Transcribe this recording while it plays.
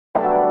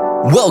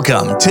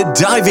Welcome to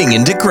Diving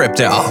into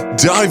Crypto.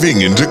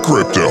 Diving into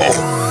Crypto.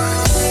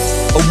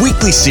 A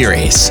weekly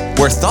series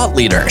where thought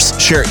leaders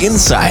share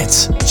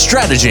insights,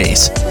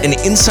 strategies, and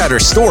insider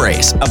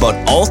stories about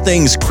all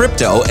things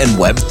crypto and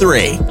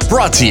Web3.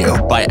 Brought to you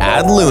by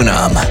Ad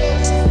Lunam.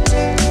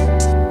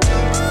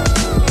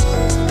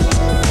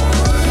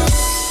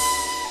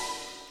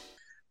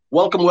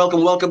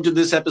 Welcome to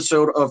this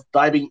episode of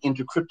Diving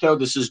into Crypto.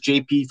 This is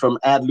JP from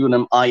Ad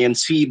Lunam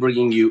INC,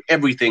 bringing you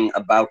everything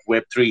about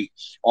Web3.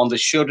 On the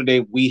show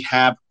today, we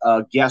have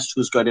a guest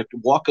who's going to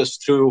walk us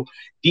through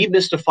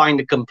demystifying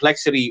the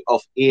complexity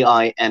of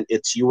AI and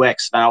its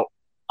UX. Now,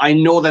 I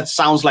know that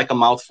sounds like a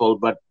mouthful,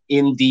 but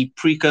in the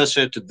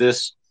precursor to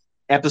this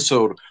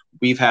episode,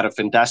 we've had a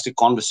fantastic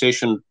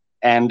conversation,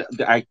 and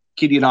I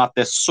kid you not,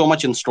 there's so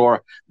much in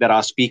store that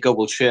our speaker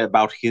will share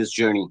about his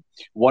journey.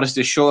 What is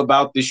this show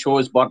about? This show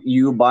is brought to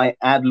you by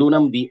Ad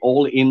Lunam, the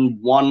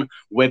all-in-one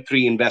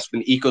Web3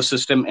 investment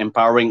ecosystem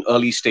empowering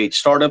early-stage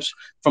startups.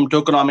 From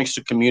tokenomics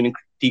to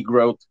community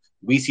growth,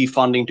 VC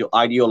funding to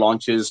IDO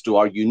launches to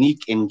our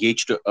unique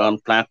Engage-to-Earn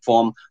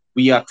platform,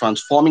 we are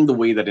transforming the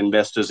way that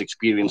investors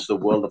experience the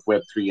world of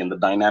Web3 and the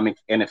dynamic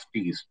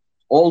NFTs,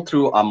 all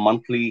through our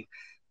monthly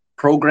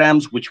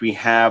programs, which we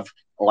have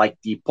like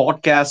the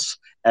podcasts,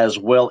 as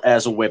well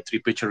as a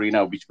Web3 pitch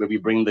arena, where we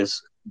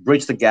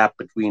bridge the gap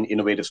between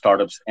innovative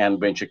startups and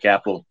venture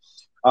capital.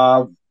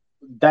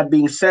 That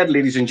being said,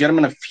 ladies and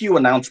gentlemen, a few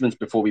announcements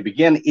before we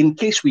begin. In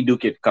case we do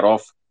get cut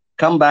off,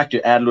 come back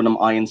to Ad Lunam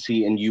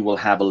INC and you will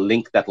have a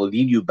link that will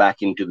lead you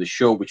back into the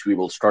show, which we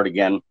will start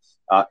again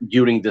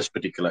during this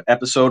particular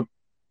episode.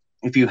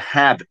 If you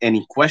have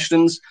any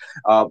questions,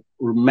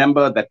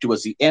 remember that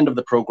towards the end of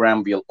the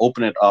program, we'll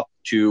open it up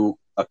to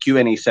a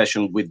Q&A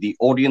session with the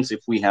audience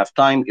if we have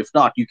time. If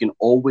not, you can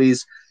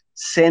always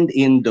send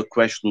in the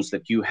questions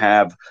that you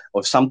have, or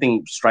if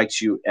something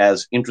strikes you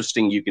as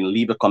interesting, you can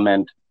leave a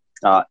comment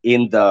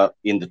in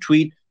the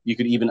tweet. You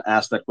could even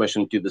ask that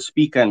question to the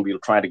speaker and we'll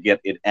try to get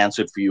it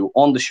answered for you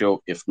on the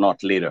show, if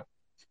not later.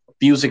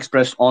 Views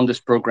expressed on this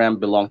program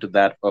belong to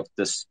that of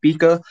the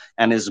speaker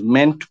and is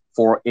meant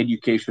for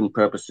education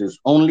purposes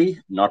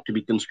only, not to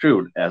be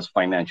construed as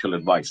financial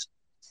advice.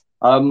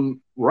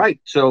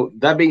 Right. So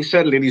that being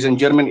said, ladies and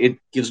gentlemen, it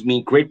gives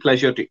me great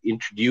pleasure to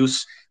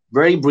introduce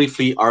very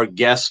briefly our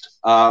guest.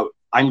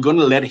 I'm going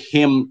to let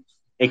him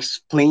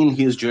explain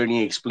his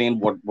journey, explain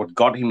what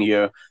got him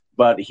here.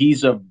 But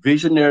he's a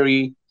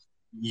visionary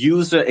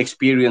user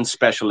experience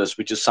specialist,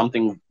 which is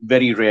something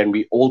very rare. And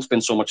we all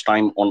spend so much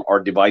time on our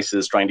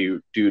devices trying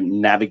to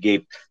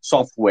navigate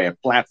software,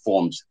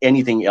 platforms,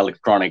 anything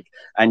electronic.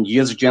 And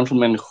here's a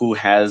gentleman who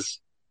has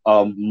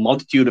a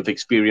multitude of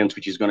experience,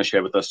 which he's going to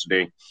share with us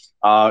today.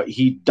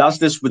 He does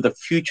this with the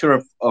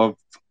future of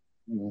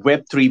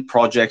Web3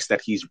 projects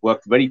that he's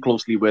worked very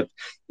closely with,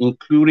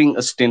 including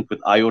a stint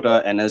with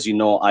IOTA. And as you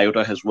know,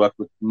 IOTA has worked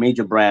with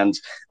major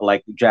brands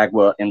like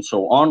Jaguar and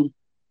so on.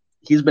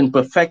 He's been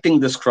perfecting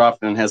this craft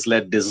and has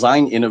led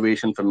design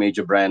innovation for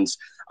major brands,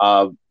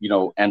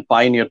 and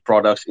pioneered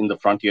products in the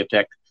frontier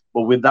tech.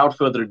 But without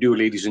further ado,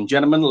 ladies and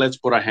gentlemen, let's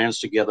put our hands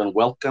together and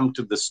welcome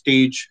to the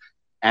stage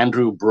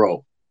Andrew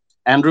Brough.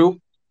 Andrew,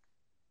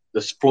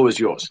 the floor is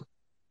yours.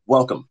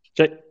 Welcome.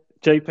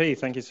 JP,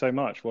 thank you so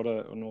much. What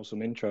an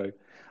awesome intro.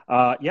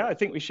 I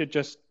think we should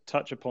just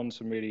touch upon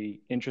some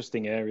really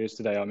interesting areas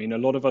today. I mean, a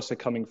lot of us are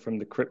coming from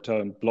the crypto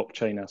and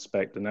blockchain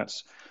aspect, and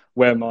that's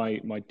where my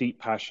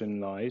deep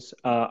passion lies.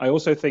 I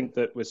also think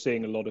that we're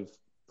seeing a lot of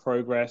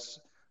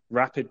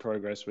rapid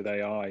progress with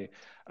AI.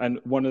 And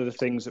one of the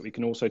things that we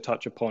can also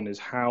touch upon is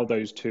how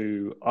those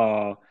two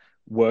are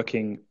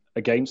working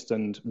against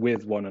and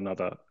with one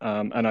another.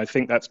 And I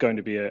think that's going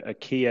to be a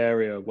key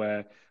area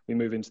where we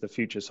move into the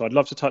future. So I'd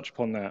love to touch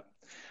upon that.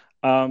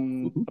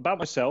 About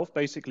myself,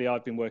 basically,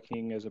 I've been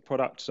working as a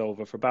product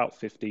solver for about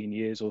 15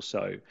 years or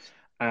so.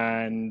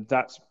 And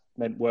that's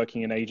meant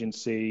working in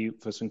agency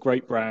for some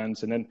great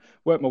brands and then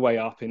worked my way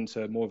up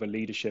into more of a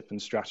leadership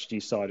and strategy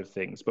side of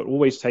things, but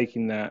always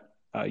taking that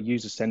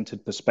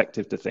user-centered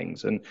perspective to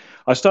things. And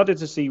I started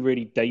to see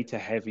really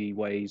data-heavy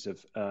ways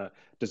of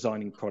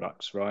designing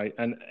products, right?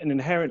 And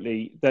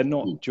inherently, they're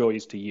not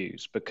joys to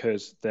use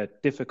because they're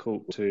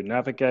difficult to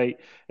navigate.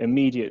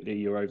 Immediately,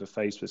 you're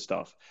overfaced with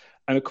stuff.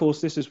 And of course,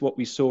 this is what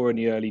we saw in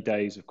the early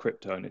days of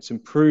crypto, and it's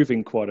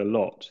improving quite a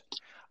lot.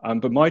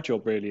 But my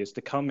job really is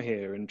to come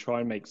here and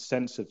try and make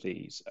sense of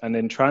these and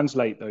then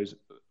translate those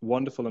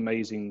wonderful,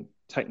 amazing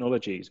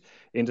technologies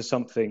into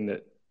something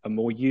that are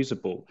more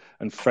usable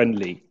and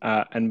friendly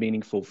and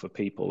meaningful for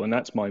people. And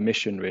that's my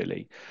mission,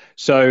 really.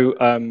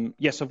 So,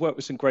 yes, I've worked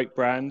with some great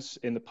brands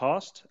in the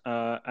past,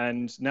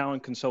 and now I'm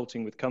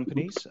consulting with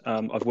companies.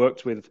 I've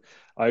worked with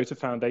IOTA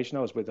Foundation.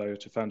 I was with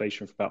IOTA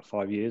Foundation for about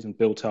 5 years and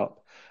built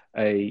up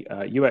a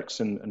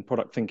UX and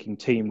product thinking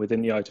team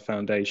within the IOTA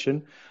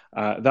Foundation.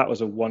 That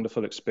was a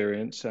wonderful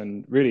experience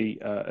and really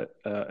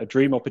a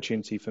dream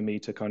opportunity for me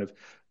to kind of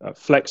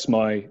flex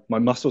my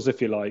muscles,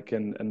 if you like,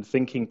 and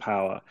thinking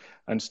power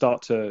and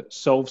start to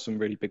solve some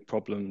really big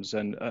problems.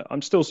 And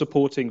I'm still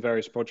supporting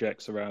various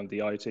projects around the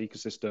IoT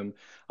ecosystem.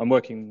 I'm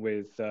working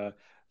with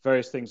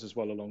various things as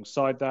well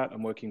alongside that.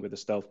 I'm working with a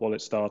stealth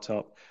wallet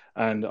startup,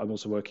 and I'm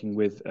also working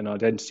with an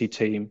identity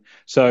team.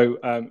 So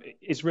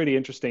it's really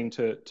interesting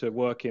to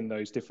work in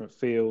those different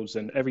fields,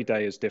 and every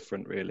day is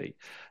different, really.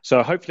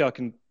 So hopefully I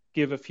can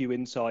give a few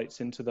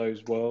insights into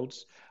those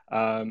worlds.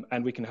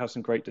 And we can have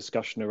some great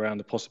discussion around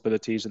the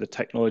possibilities of the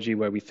technology,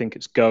 where we think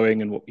it's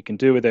going and what we can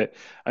do with it,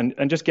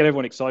 and just get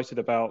everyone excited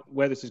about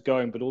where this is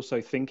going, but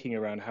also thinking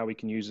around how we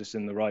can use this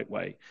in the right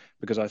way.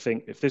 Because I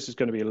think if this is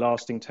going to be a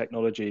lasting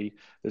technology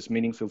that's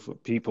meaningful for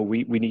people,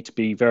 we need to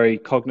be very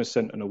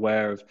cognizant and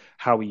aware of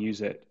how we use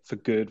it for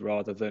good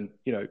rather than,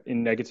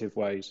 in negative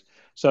ways.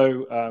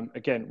 So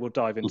again, we'll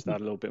dive into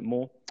that a little bit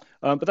more.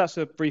 But that's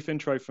a brief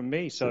intro from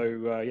me.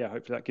 So yeah,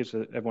 hopefully that gives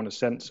everyone a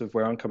sense of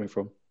where I'm coming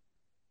from.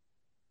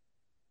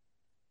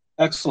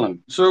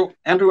 Excellent. So,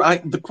 Andrew,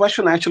 the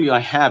question actually I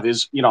have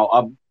is,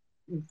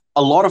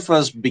 a lot of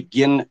us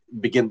begin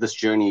this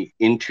journey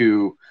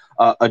into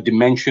a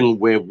dimension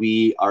where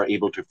we are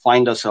able to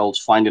find ourselves,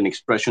 find an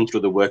expression through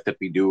the work that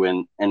we do,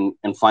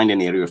 and find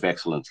an area of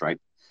excellence, right?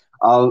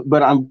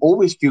 But I'm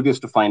always curious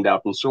to find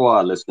out, and so are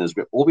our listeners.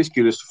 We're always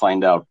curious to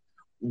find out,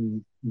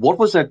 what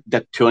was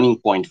that turning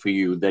point for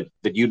you that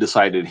you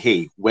decided,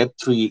 hey,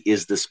 Web3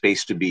 is the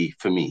space to be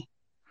for me?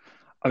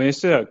 I mean,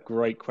 it's a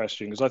great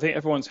question, because I think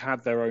everyone's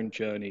had their own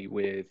journey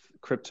with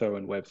crypto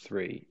and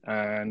Web3.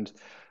 And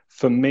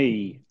for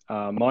me,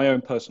 my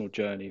own personal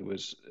journey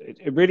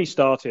it really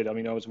started, I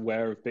mean, I was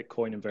aware of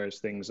Bitcoin and various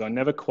things. I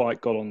never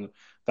quite got on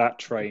that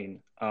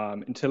train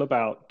until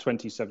about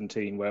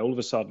 2017, where all of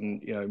a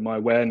sudden, my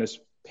awareness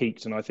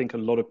peaked, and I think a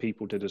lot of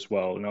people did as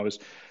well. And I was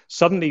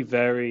suddenly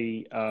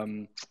very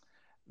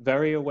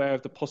aware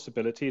of the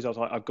possibilities. I was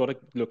like, I've got to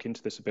look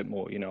into this a bit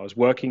more. I was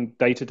working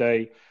day to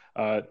day,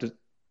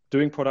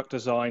 doing product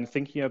design,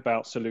 thinking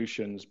about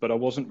solutions, but I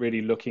wasn't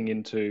really looking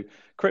into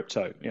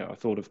crypto. I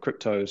thought of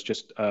crypto as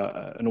just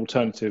an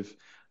alternative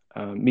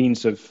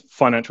means of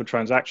financial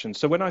transactions.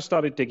 So when I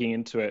started digging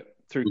into it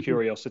through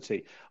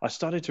curiosity, I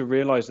started to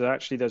realize that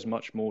actually there's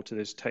much more to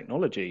this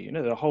technology.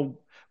 The whole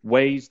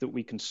ways that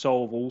we can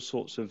solve all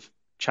sorts of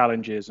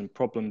challenges and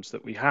problems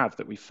that we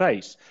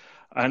face.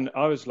 And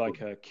I was like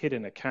a kid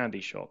in a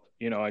candy shop.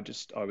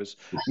 I was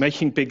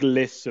making big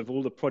lists of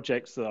all the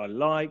projects that I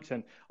liked,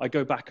 and I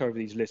go back over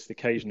these lists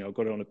occasionally. I've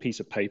got it on a piece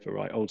of paper,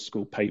 right, old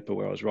school paper,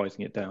 where I was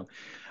writing it down.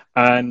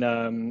 And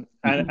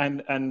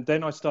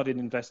then I started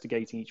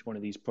investigating each one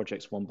of these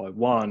projects one by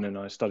one, and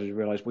I started to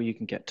realize, well, you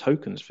can get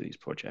tokens for these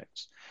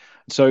projects.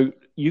 So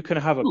you can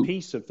have a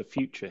piece of the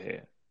future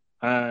here,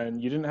 and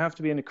you didn't have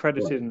to be an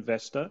accredited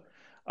investor.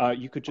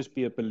 You could just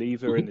be a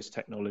believer in this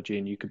technology,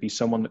 and you could be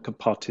someone that could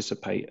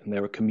participate. And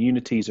there are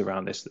communities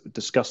around this that were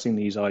discussing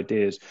these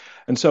ideas.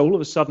 And so all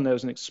of a sudden, there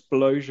was an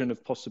explosion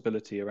of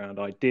possibility around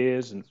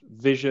ideas and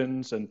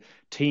visions and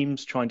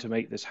teams trying to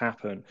make this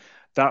happen.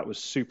 That was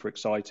super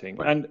exciting.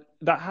 Right. And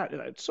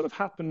that sort of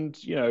happened,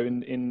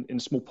 in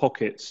small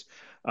pockets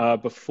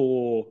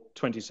before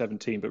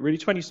 2017. But really,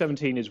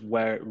 2017 is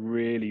where it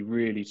really,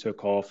 really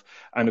took off.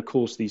 And of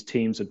course, these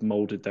teams had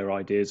molded their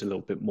ideas a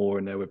little bit more,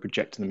 and they were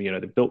projecting them.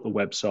 They built the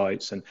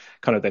websites, and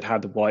kind of they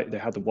had the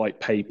white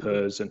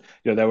papers, and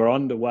they were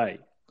underway.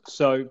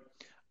 So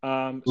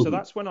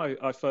that's when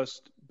I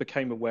first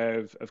became aware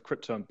of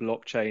crypto and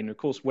blockchain. Of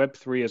course,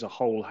 Web3 as a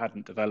whole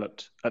hadn't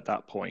developed at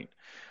that point.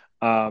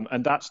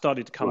 And that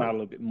started to come out a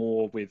little bit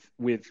more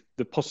with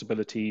the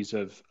possibilities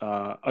of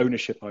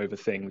ownership over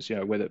things,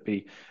 whether it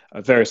be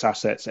various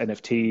assets,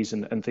 NFTs,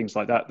 and things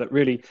like that. That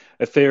really,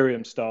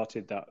 Ethereum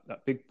started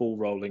that big ball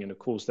rolling. And of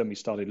course, then we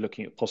started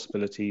looking at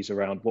possibilities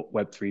around what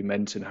Web3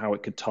 meant and how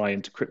it could tie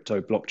into crypto,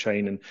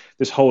 blockchain, and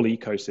this whole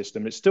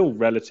ecosystem. It's still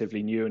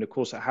relatively new. And of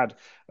course, it had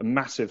a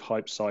massive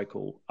hype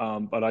cycle.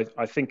 But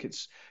I think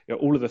it's,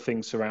 all of the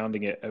things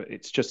surrounding it,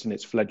 it's just in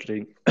its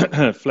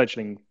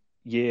fledgling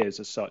years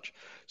as such.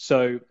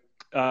 So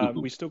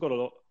we still got a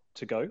lot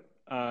to go,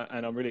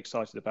 and I'm really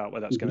excited about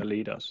where that's going to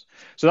lead us.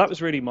 So that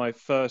was really my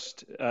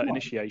first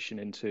initiation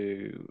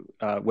into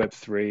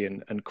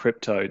Web3 and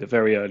crypto, the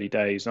very early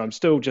days. And I'm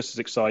still just as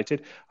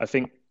excited. I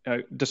think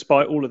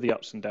despite all of the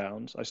ups and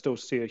downs, I still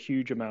see a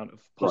huge amount of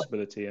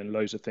possibility and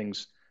loads of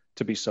things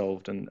to be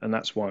solved, and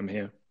that's why I'm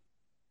here.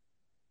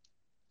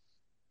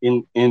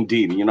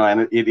 Indeed,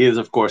 and it is,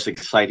 of course,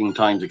 exciting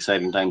times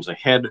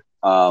ahead.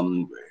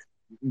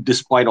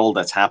 Despite all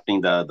that's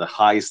happening, the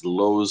highs, the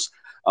lows,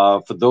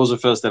 for those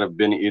of us that have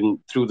been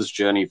through this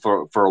journey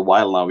for a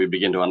while now, we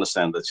begin to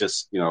understand that's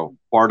just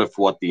part of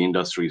what the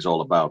industry is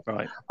all about.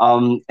 Right.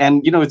 And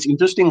it's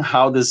interesting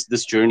how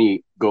this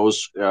journey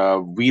goes,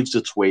 weaves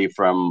its way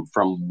from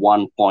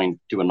one point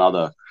to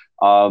another.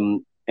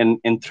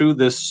 And through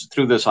this,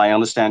 I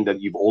understand that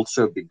you've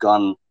also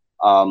begun,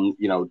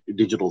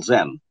 Digital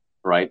Zen,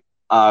 right?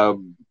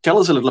 Tell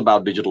us a little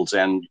about Digital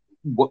Zen.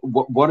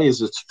 What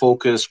is its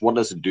focus? What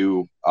does it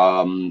do?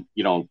 A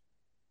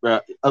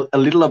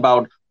little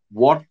about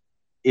what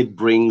it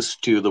brings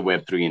to the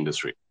Web3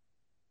 industry.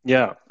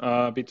 Yeah,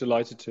 I'd be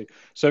delighted to.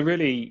 So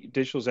really,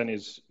 Digital Zen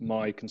is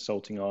my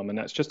consulting arm, and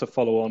that's just a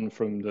follow-on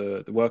from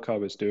the work I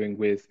was doing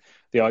with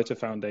the IOTA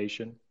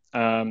Foundation.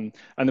 And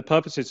the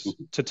purpose is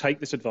to take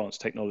this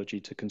advanced technology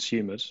to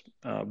consumers,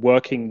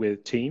 working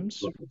with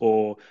teams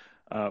or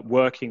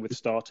working with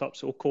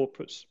startups or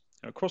corporates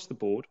across the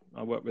board.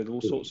 I work with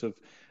all sorts of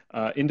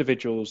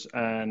individuals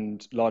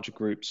and larger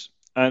groups,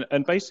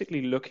 and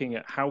basically looking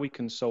at how we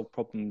can solve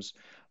problems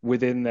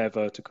within their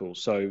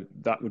verticals. So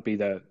that would be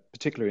their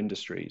particular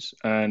industries,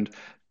 and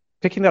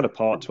picking that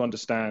apart to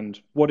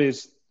understand what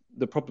is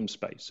the problem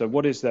space. So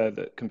what is there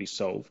that can be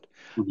solved?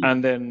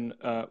 And then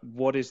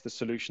what is the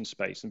solution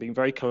space, and being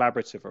very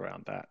collaborative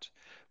around that.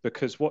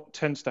 Because what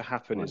tends to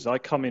happen is I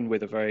come in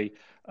with a very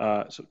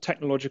sort of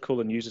technological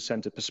and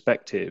user-centered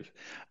perspective,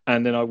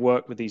 and then I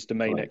work with these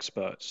domain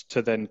experts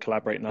to then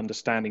collaborate in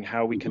understanding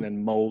how we can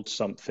then mold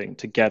something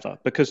together,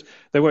 because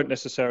they won't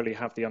necessarily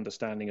have the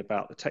understanding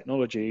about the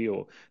technology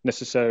or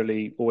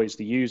necessarily always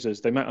the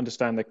users. They might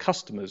understand their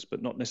customers,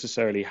 but not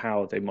necessarily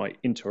how they might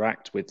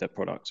interact with their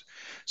product.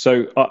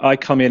 So I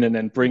come in and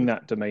then bring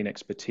that domain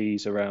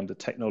expertise around the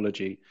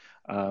technology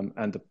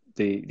and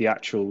the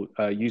actual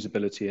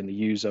usability and the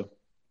user.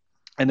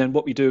 And then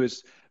what we do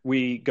is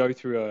we go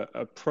through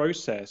a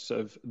process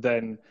of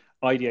then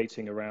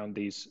ideating around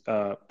these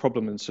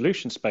problem and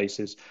solution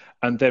spaces.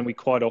 And then we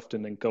quite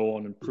often then go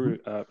on and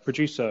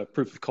produce a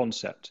proof of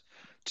concept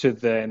to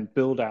then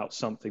build out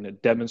something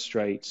that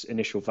demonstrates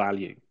initial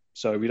value.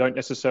 So we don't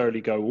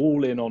necessarily go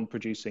all in on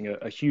producing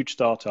a huge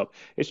startup.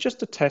 It's just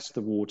to test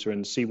the water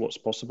and see what's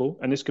possible.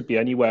 And this could be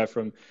anywhere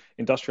from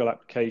industrial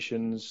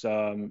applications,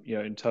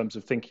 in terms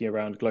of thinking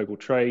around global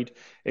trade.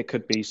 It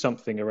could be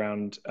something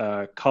around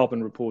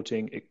carbon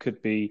reporting. It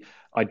could be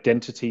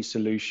identity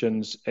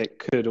solutions. It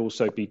could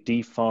also be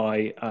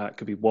DeFi. It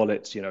could be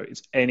wallets.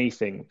 It's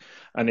anything.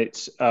 And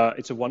it's a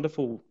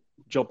wonderful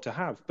job to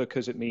have,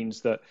 because it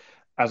means that,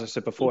 as I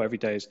said before, every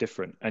day is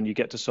different and you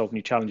get to solve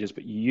new challenges,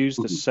 but you use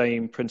the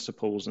same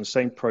principles and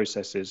same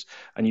processes,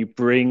 and you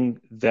bring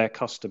their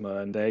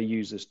customer and their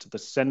users to the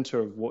center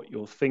of what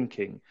you're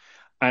thinking.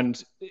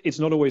 And it's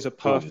not always a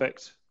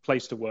perfect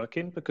place to work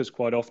in, because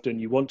quite often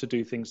you want to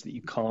do things that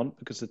you can't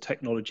because the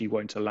technology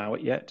won't allow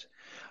it yet.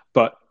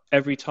 But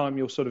every time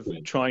you're sort of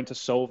trying to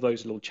solve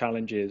those little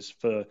challenges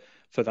for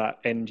that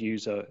end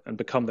user and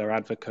become their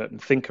advocate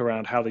and think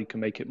around how they can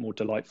make it more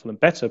delightful and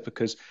better,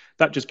 because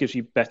that just gives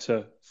you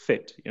better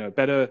fit,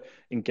 better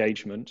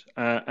engagement.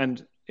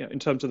 And in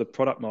terms of the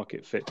product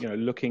market fit,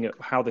 looking at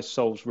how this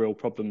solves real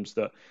problems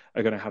that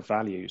are going to have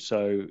value.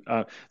 So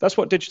that's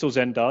what Digital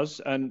Zen does.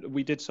 And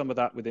we did some of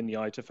that within the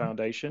IOTA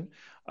Foundation.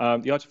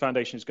 The IOTA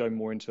Foundation is going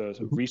more into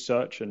sort of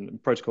research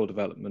and protocol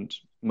development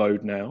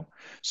mode now.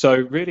 So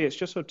really, it's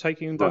just sort of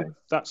taking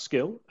that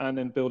skill and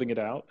then building it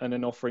out and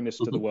then offering this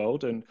to the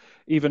world, and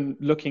even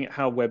looking at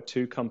how Web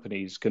 2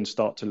 companies can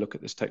start to look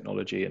at this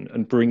technology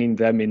and bringing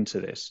them into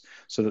this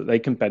so that they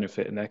can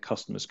benefit and their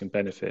customers can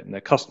benefit, and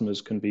their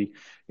customers can be,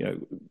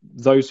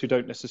 those who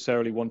don't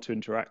necessarily want to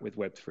interact with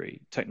Web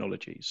 3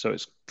 technology. So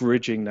it's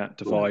bridging that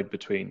divide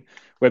between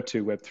Web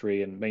 2, Web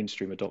 3, and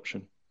mainstream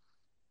adoption.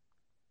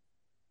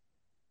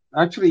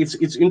 Actually,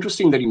 it's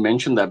interesting that you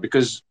mentioned that,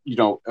 because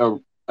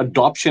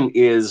adoption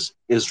is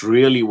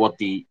really what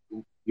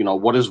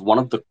what is one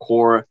of the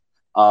core.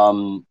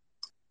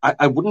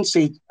 I wouldn't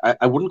say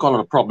I wouldn't call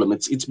it a problem.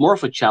 It's more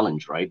of a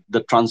challenge, right?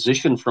 The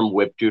transition from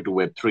Web 2 to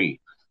Web 3,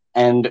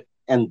 and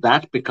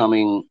that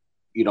becoming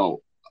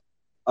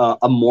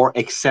a more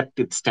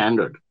accepted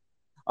standard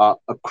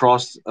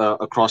across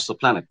the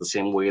planet, the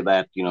same way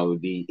that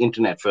the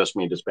internet first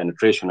made its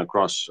penetration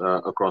across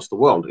the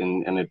world,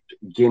 and it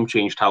game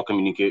changed how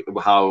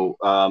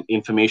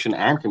information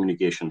and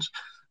communications,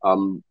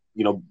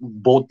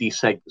 both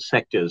these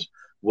sectors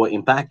were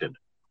impacted.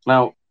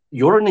 Now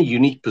you're in a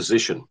unique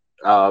position,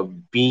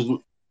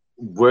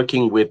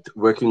 working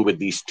with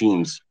these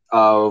teams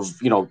of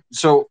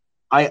So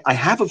I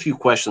have a few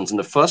questions, and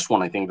the first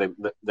one I think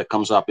that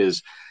comes up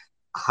is,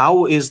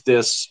 how is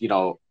this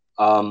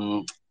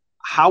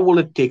how will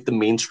it take the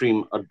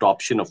mainstream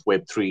adoption of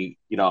Web3?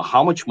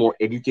 How much more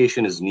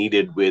education is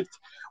needed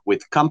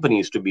with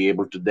companies to be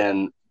able to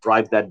then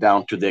drive that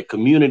down to their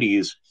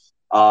communities?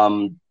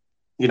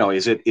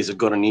 Is it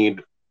going to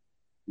need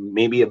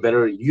maybe a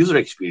better user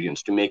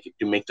experience to make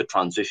the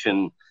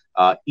transition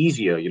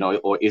easier?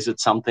 Or is it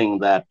something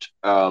that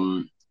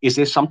is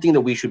there something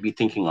that we should be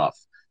thinking of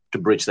to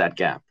bridge that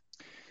gap?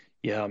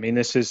 Yeah, I mean,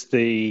 this is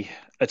the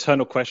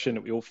eternal question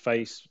that we all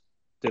face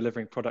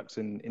delivering products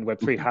in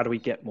Web3. How do we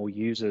get more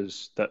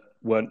users that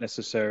weren't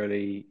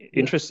necessarily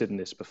interested in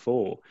this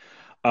before?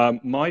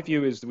 My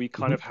view is that we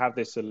kind of have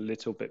this a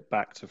little bit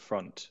back to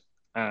front.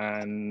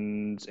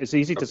 And it's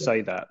easy to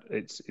say that.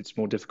 It's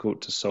more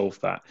difficult to solve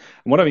that.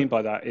 And what I mean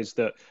by that is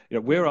that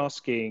we're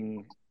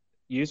asking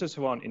users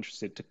who aren't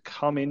interested to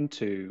come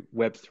into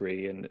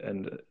Web3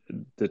 and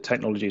the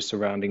technology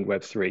surrounding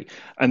Web3,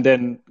 and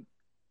then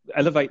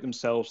elevate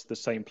themselves to the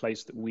same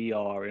place that we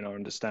are in our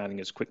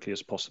understanding as quickly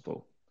as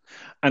possible.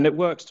 And it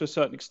works to a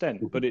certain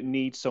extent, but it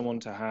needs someone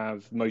to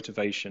have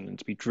motivation and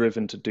to be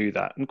driven to do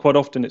that. And quite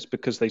often it's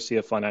because they see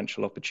a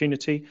financial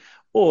opportunity,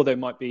 or they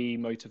might be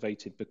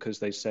motivated because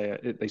they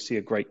see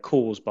a great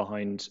cause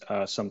behind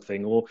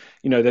something, or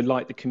they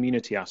like the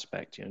community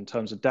aspect in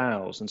terms of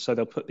DAOs, and so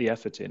they'll put the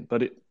effort in.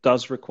 But it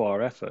does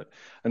require effort,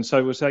 and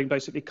so we're saying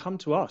basically, come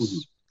to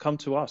us. Come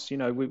to us.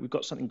 We've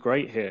got something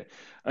great here.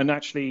 And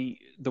actually,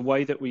 the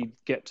way that we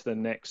get to the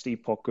next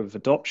epoch of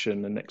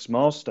adoption, the next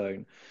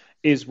milestone,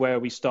 is where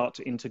we start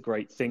to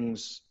integrate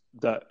things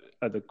that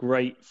are the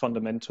great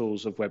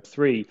fundamentals of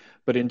Web3,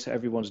 but into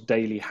everyone's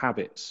daily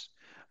habits.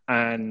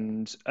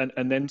 And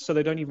then so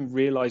they don't even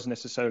realize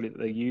necessarily that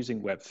they're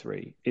using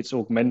Web3. It's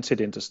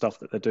augmented into stuff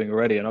that they're doing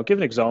already. And I'll give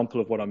an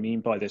example of what I mean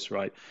by this,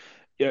 right?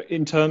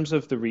 In terms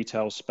of the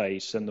retail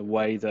space and the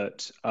way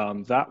that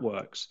that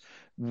works,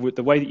 with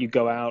the way that you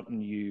go out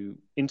and you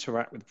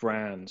interact with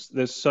brands,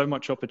 there's so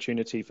much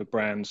opportunity for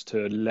brands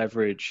to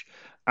leverage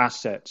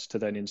assets to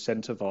then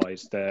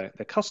incentivize their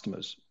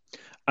customers.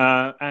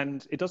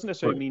 And it doesn't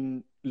necessarily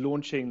mean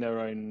launching their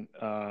own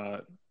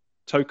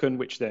token,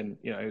 which then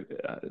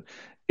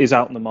is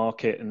out in the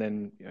market and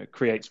then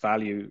creates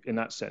value in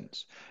that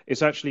sense.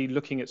 It's actually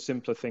looking at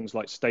simpler things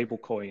like stable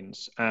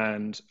coins.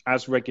 And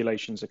as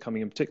regulations are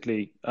coming in,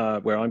 particularly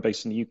where I'm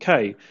based in the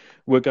UK,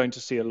 we're going to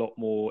see a lot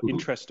more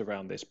interest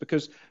around this,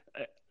 because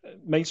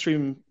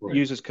mainstream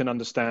users can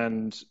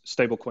understand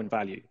stablecoin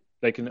value.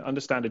 They can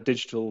understand a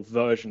digital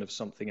version of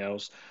something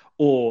else,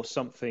 or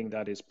something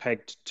that is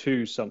pegged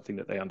to something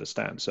that they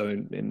understand. So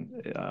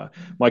in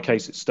my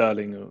case, it's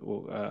sterling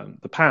or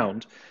the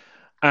pound.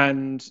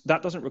 And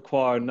that doesn't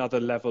require another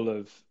level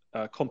of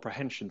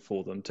comprehension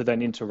for them to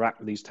then interact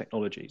with these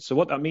technologies. So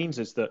what that means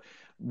is that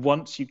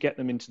once you get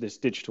them into this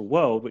digital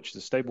world, which is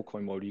a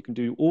stablecoin world, you can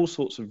do all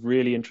sorts of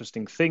really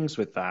interesting things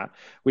with that,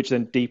 which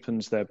then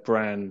deepens their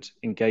brand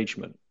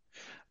engagement.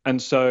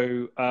 And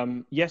so,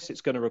 yes,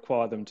 it's going to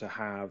require them to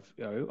have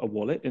a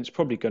wallet, and it's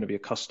probably going to be a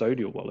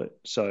custodial wallet.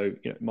 So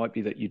it might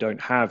be that you don't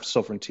have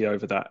sovereignty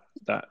over that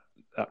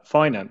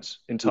finance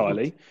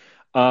entirely.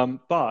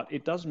 But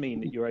it does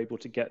mean that you're able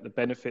to get the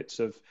benefits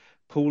of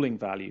pooling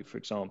value, for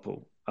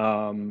example,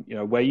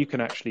 where you can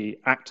actually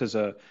act as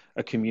a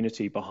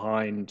community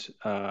behind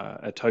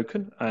a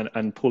token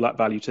and pull that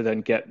value to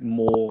then get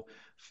more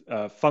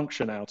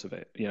function out of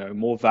it,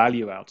 more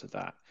value out of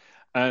that.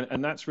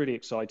 And that's really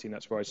exciting.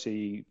 That's where I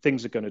see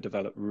things are going to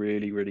develop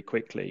really, really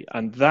quickly.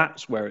 And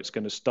that's where it's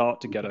going to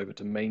start to get over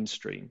to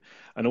mainstream.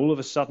 And all of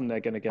a sudden, they're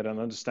going to get an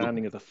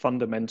understanding of the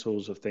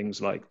fundamentals of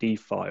things like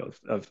DeFi,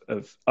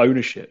 of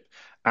ownership,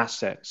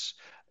 assets.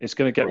 It's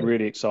going to get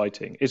really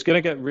exciting. It's going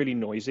to get really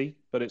noisy,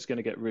 but it's going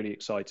to get really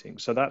exciting.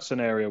 So that's an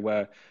area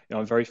where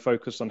I'm very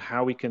focused on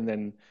how we can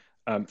then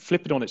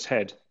flip it on its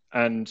head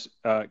and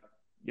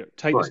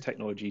take this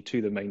technology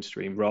to the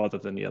mainstream rather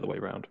than the other way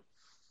around.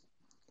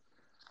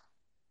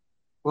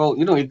 Well,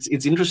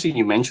 it's interesting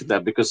you mentioned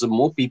that, because the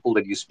more people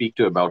that you speak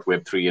to about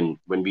Web3, and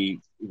when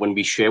we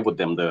share with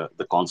them the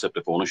concept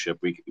of ownership,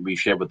 we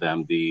share with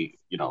them the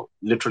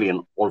literally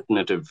an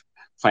alternative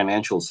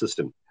financial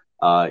system.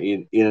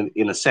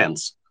 In a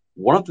sense,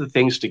 one of the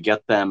things to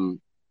get them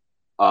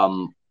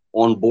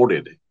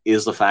onboarded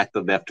is the fact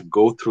that they have to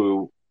go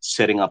through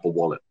setting up a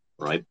wallet,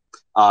 right?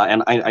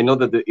 And I know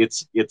that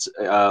it's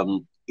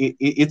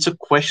a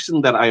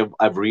question that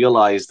I've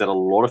realized that a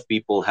lot of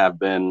people have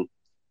been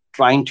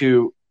trying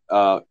to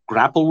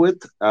grapple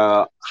with,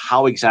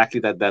 how exactly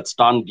that's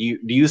done. Do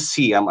you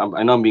see? I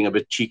know I'm being a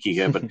bit cheeky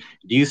here, but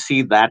do you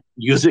see that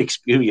user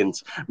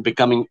experience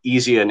becoming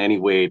easier in any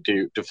way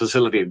to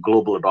facilitate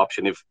global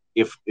adoption,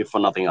 if for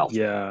nothing else?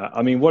 Yeah,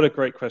 I mean, what a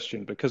great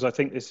question, because I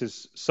think this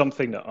is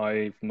something that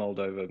I've mulled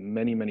over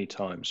many, many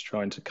times,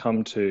 trying to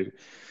come to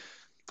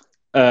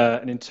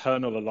an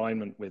internal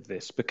alignment with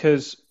this,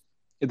 because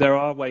there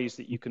are ways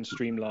that you can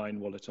streamline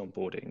wallet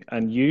onboarding,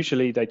 and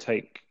usually they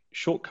take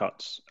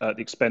shortcuts at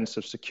the expense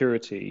of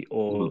security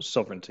or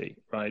sovereignty,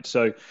 right?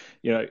 So,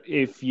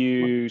 if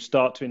you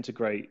start to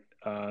integrate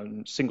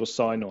single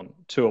sign-on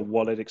to a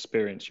wallet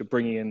experience, you're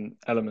bringing in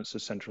elements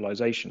of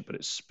centralization, but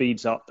it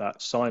speeds up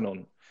that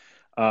sign-on.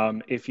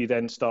 If you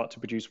then start to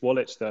produce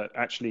wallets that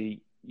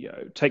actually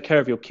take care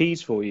of your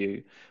keys for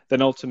you,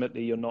 then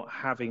ultimately you're not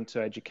having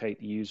to educate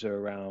the user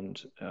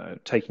around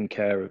taking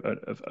care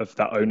of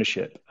that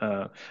ownership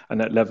and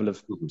that level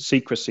of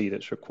secrecy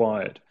that's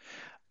required.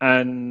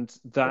 And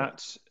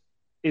that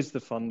is the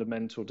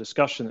fundamental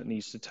discussion that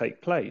needs to take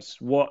place.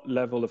 What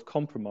level of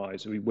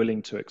compromise are we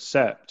willing to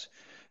accept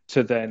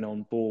to then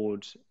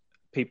onboard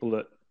people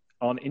that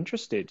aren't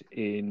interested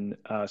in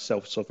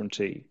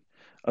self-sovereignty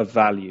of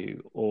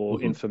value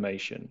or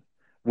information?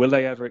 Will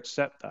they ever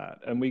accept that?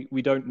 And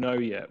we don't know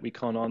yet. We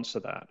can't answer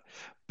that.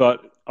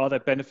 But are there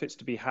benefits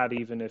to be had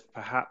even if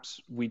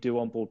perhaps we do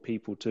onboard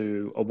people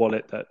to a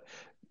wallet that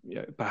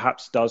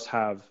perhaps does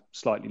have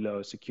slightly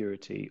lower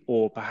security,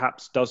 or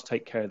perhaps does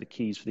take care of the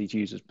keys for these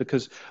users,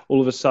 because all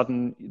of a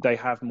sudden they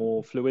have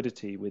more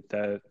fluidity with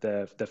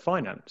their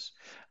finance,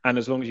 and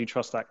as long as you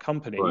trust that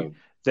company,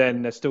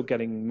 then they're still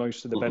getting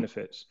most of the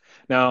benefits.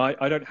 Now,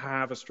 I don't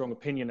have a strong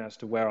opinion as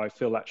to where I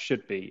feel that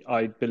should be.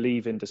 I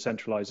believe in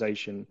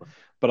decentralization,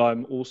 but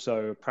I'm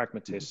also a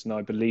pragmatist, and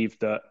I believe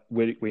that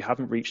we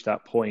haven't reached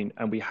that point,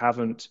 and we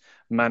haven't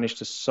managed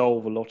to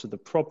solve a lot of the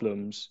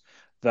problems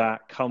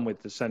that come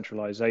with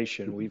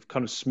decentralization. We've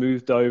kind of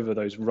smoothed over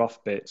those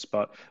rough bits,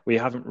 but we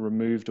haven't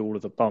removed all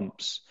of the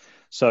bumps.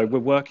 So we're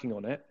working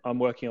on it. I'm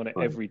working on it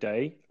every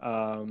day,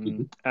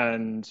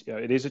 and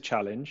it is a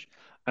challenge.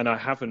 And I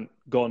haven't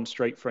gone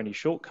straight for any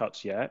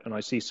shortcuts yet. And I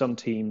see some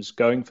teams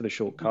going for the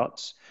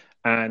shortcuts.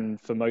 And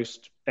for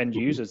most end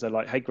users, they're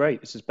like, hey,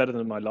 great, this is better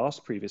than my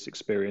last previous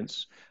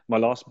experience, my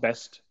last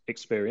best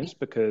experience,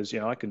 because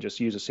I can just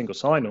use a single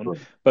sign-on,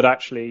 but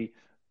actually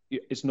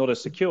it's not as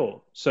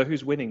secure. So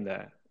who's winning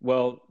there?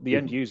 Well, the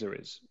end user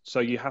is. So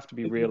you have to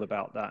be real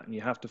about that, and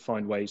you have to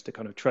find ways to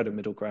kind of tread a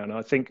middle ground. And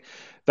I think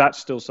that's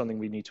still something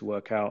we need to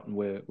work out, and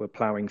we're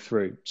plowing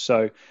through.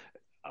 So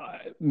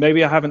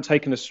maybe I haven't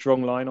taken a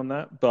strong line on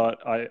that,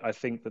 but I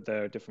think that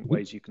there are different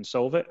ways you can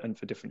solve it, and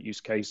for different use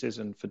cases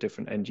and for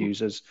different end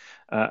users,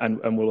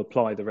 and we'll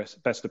apply the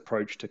best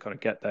approach to kind of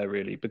get there,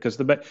 really, because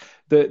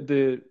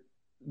the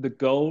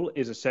goal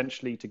is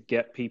essentially to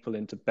get people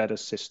into better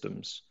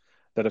systems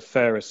that are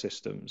fairer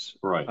systems,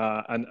 right?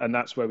 And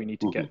that's where we need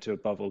to get to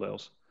above all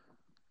else.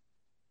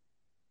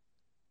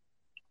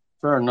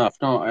 Fair enough.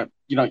 No,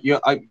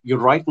 you're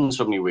right in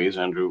so many ways,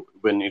 Andrew.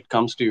 When it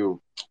comes to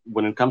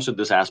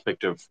this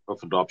aspect of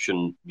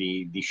adoption,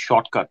 the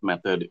shortcut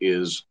method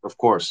is, of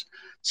course,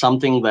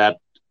 something that,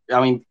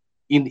 I mean,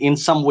 in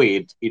some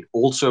way, it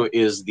also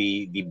is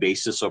the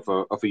basis of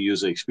a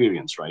user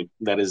experience, right?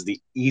 That is,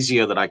 the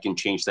easier that I can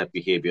change that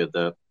behavior,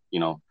 the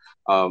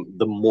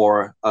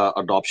more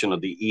adoption, or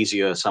the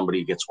easier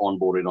somebody gets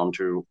onboarded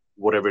onto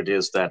whatever it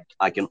is that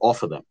I can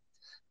offer them.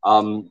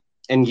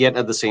 And yet,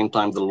 at the same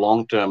time, the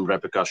long-term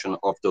repercussion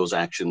of those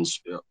actions,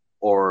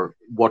 or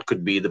what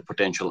could be the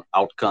potential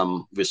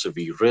outcome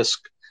vis-a-vis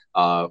risk,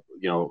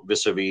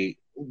 vis-a-vis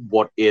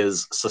what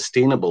is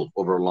sustainable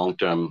over a long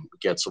term,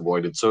 gets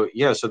avoided. So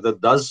so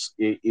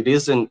it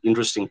is an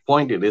interesting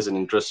point. It is an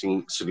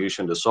interesting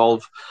solution to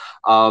solve.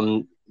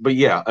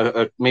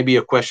 But maybe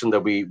a question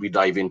that we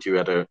dive into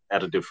at a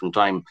different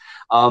time.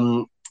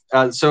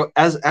 So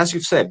as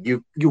you've said,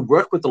 you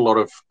work with a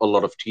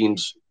lot of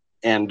teams.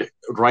 And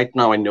right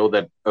now, I know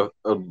that a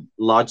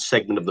large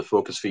segment of the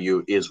focus for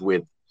you is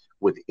with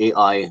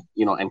AI,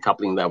 and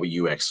coupling that with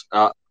UX.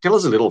 Tell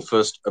us a little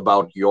first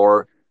about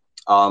your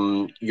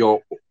I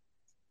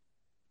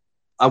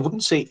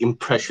wouldn't say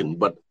impression,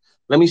 but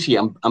let me see.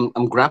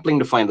 I'm grappling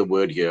to find the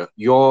word here.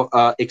 Your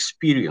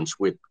experience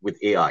with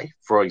AI,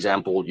 for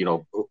example.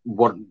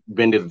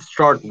 When did it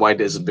start? Why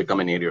does it become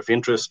an area of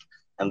interest?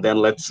 And then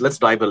let's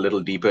dive a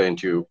little deeper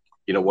into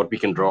what we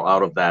can draw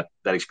out of that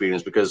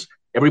experience, because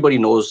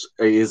everybody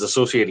is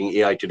associating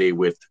AI today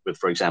with,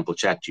 for example,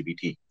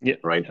 ChatGPT,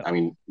 right? Yeah. I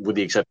mean, with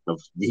the exception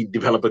of the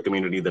developer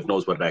community that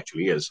knows what it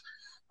actually is.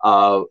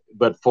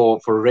 But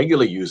for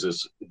regular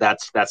users,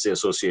 that's the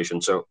association.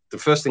 So the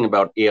first thing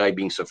about AI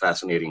being so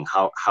fascinating,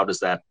 how does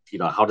that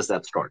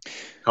start?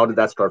 How did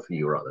that start for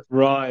you, rather?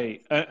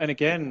 Right. And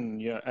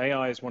again,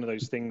 AI is one of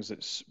those things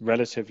that's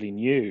relatively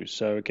new.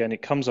 So again,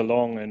 it comes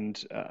along,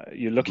 and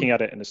you're looking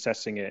at it and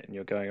assessing it, and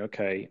you're going,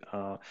 okay,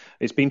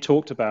 it's been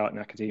talked about in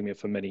academia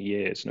for many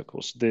years. And of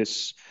course,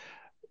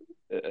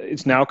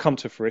 it's now come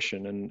to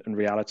fruition and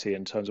reality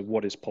in terms of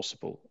what is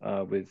possible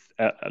with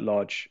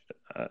large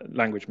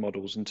language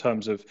models, in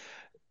terms of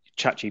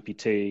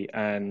ChatGPT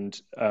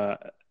and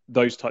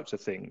those types of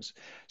things.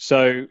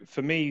 So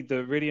for me,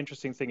 the really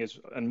interesting thing is,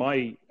 and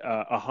my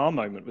aha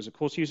moment was, of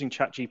course, using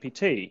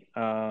ChatGPT,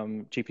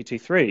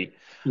 GPT-3,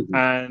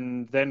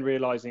 and then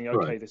realizing,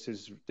 okay, this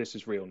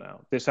is real now.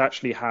 This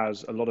actually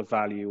has a lot of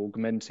value,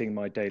 augmenting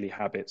my daily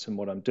habits and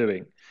what I'm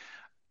doing.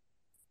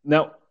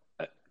 Now,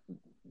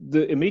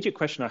 the immediate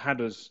question I had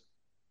was,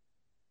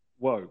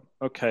 whoa,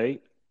 okay,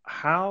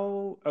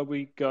 how are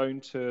we going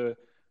to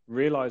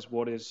realize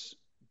what is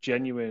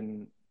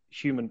genuine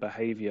human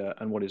behavior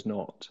and what is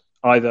not,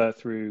 either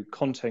through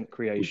content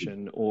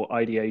creation or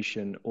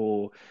ideation,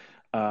 or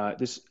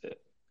this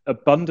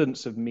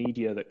abundance of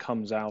media that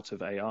comes out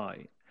of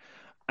AI?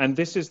 And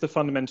this is the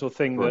fundamental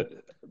thing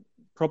that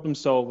problem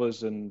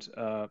solvers and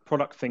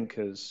product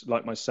thinkers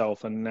like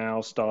myself are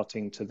now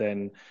starting to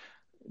then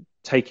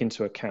take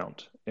into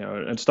account,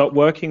 and start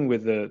working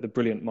with the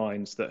brilliant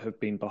minds that have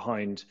been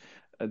behind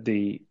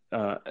the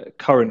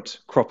current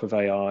crop of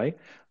AI,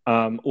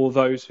 or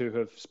those who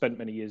have spent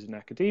many years in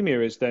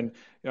academia. Is then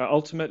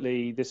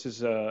ultimately this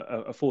is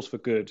a force for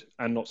good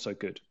and not so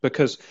good,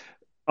 because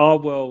our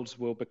worlds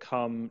will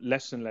become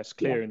less and less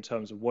clear in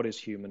terms of what is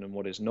human and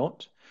what is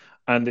not.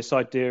 And this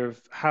idea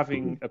of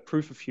having a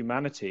proof of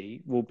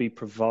humanity will be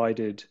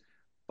provided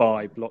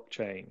by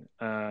blockchain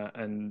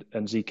and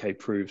ZK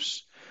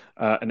proofs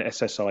and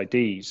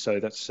SSIDs. So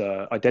that's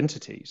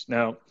identities.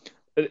 Now,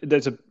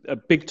 there's a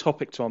big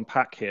topic to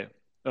unpack here.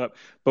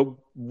 But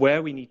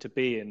where we need to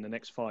be in the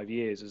next 5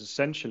 years is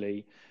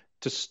essentially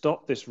to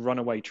stop this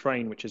runaway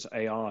train, which is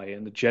AI,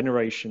 and the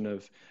generation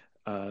of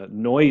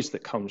noise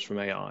that comes from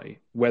AI,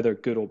 whether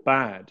good or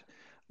bad,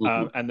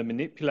 Mm-hmm. and the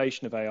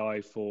manipulation of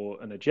AI for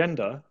an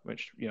agenda,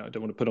 which, I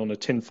don't want to put on a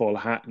tinfoil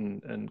hat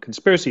and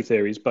conspiracy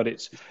theories, but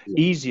it's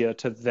easier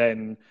to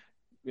then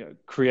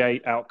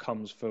create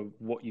outcomes for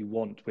what you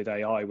want with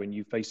AI when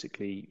you've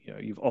basically,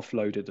 you've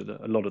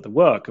offloaded a lot of the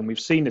work. And we've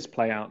seen this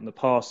play out in the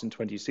past in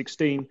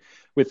 2016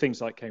 with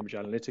things like Cambridge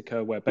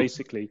Analytica, where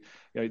basically,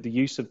 the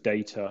use of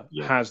data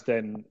has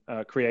then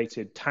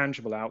created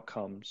tangible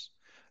outcomes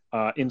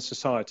in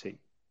society.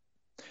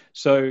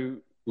 So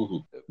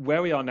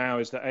where we are now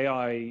is that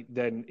AI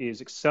then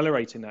is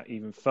accelerating that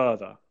even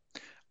further.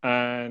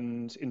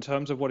 And in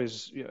terms of what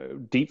is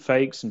deep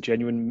fakes and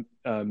genuine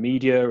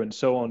media and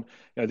so on,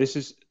 this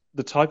is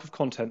the type of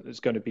content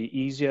that's going to be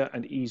easier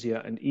and easier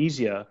and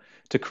easier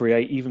to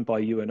create, even by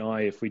you and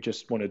I, if we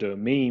just want to do a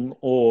meme,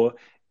 or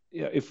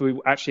if we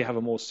actually have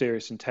a more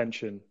serious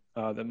intention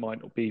that might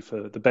not be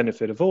for the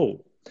benefit of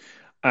all.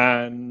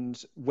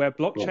 And where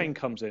blockchain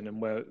comes in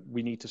and where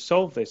we need to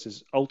solve this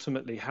is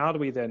ultimately, how do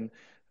we then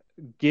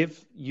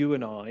give you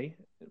and I,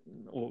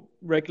 or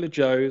regular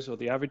Joes or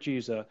the average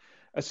user,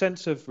 a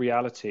sense of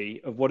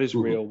reality of what is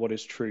real, what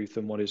is truth,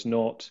 and what is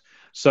not,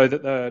 so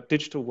that the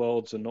digital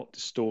worlds are not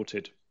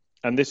distorted.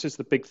 And this is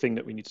the big thing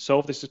that we need to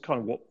solve. This is kind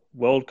of what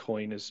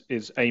WorldCoin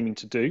is aiming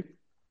to do.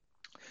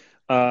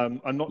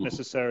 I'm not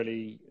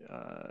necessarily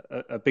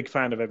a big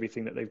fan of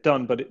everything that they've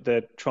done, but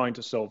they're trying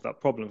to solve that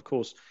problem. Of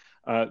course,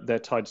 they're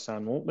tied to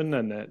Sam Altman,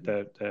 and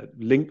they're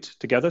linked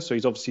together. So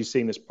he's obviously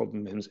seen this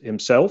problem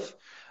himself,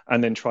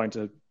 and then trying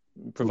to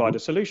provide a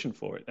solution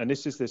for it. And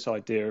this is this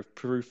idea of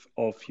proof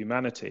of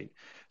humanity.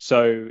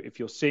 So if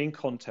you're seeing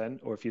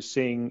content or if you're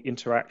seeing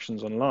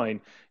interactions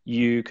online,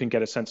 you can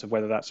get a sense of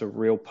whether that's a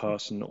real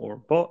person or a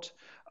bot,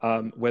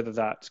 whether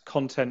that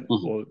content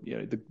or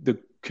the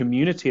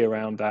community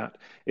around that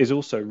is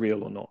also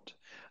real or not.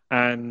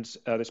 And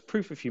this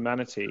proof of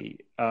humanity,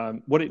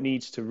 what it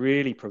needs to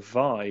really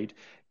provide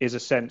is a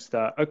sense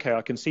that, okay,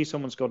 I can see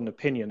someone's got an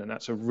opinion and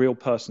that's a real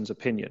person's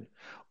opinion.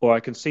 Or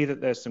I can see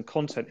that there's some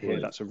content here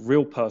that's a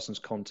real person's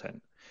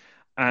content.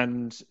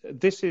 And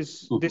this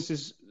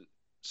is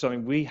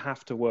something we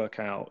have to work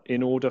out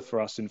in order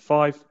for us in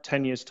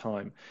 5-10 years'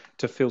 time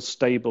to feel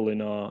stable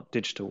in our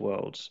digital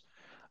worlds.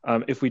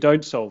 If we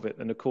don't solve it,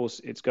 then of course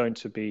it's going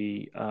to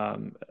be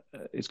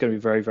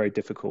very, very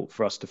difficult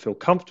for us to feel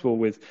comfortable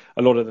with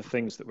a lot of the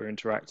things that we're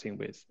interacting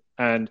with.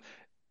 And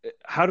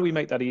how do we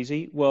make that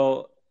easy?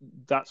 Well,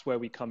 that's where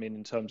we come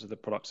in terms of the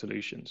product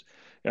solutions.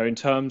 In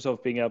terms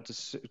of being able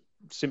to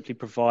simply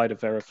provide a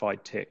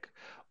verified tick,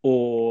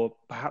 or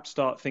perhaps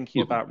start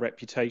thinking about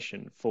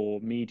reputation for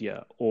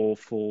media or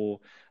for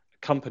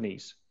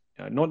companies.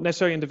 Not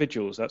necessarily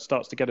individuals, that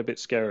starts to get a bit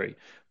scary,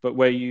 but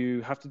where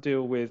you have to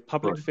deal with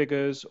public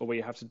figures, or where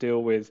you have to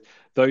deal with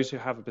those who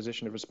have a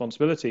position of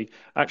responsibility,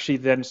 actually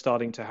then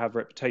starting to have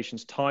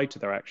reputations tied to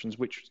their actions,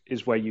 which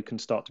is where you can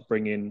start to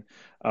bring in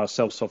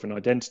self-sovereign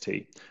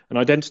identity. And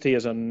identity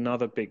is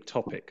another big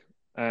topic.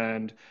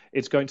 And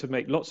it's going to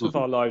make lots of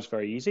our lives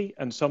very easy.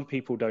 And some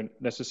people don't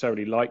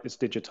necessarily like this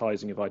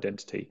digitizing of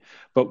identity.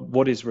 But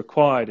what is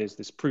required is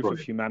this proof of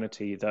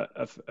humanity that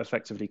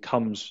effectively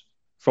comes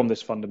from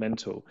this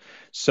fundamental.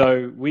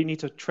 So we need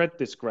to tread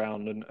this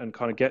ground and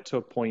kind of get to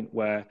a point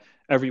where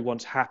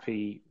everyone's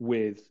happy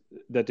with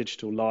their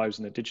digital lives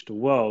and their digital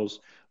worlds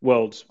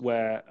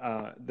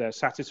where they're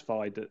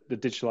satisfied that the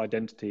digital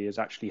identity is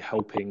actually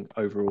helping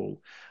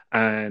overall.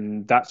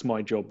 And that's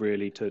my job,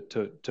 really, to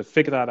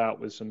figure that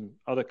out with some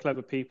other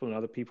clever people and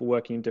other people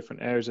working in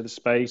different areas of the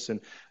space. And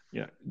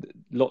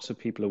lots of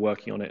people are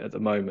working on it at the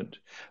moment.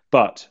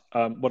 But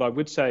what I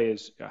would say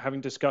is having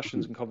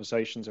discussions and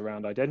conversations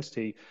around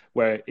identity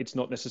where it's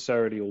not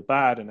necessarily all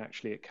bad, and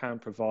actually it can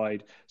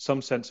provide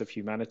some sense of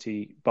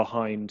humanity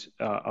behind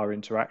our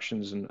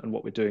interactions and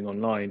what we're doing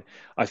online.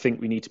 I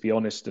think we need to be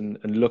honest and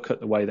look at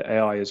the way that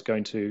AI is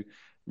going to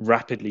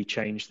rapidly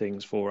change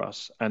things for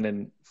us, and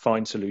then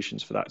find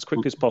solutions for that as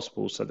quickly as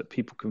possible, so that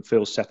people can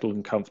feel settled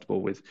and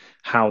comfortable with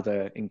how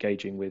they're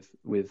engaging with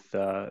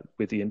the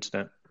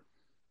internet.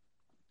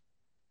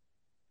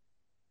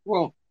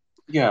 Well,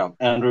 yeah,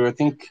 Andrew, I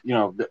think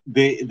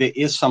there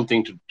is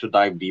something to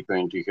dive deeper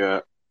into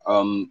here.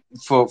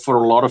 For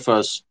a lot of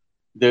us,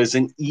 there's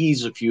an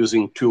ease of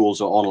using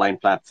tools or online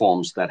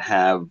platforms that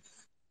have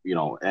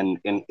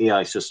an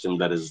AI system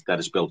that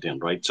is built in,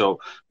 right? So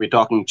we're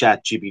talking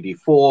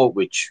ChatGPT-4,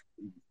 which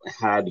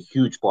had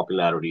huge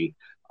popularity,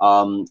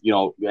 and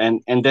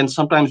then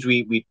sometimes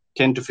we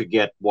tend to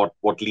forget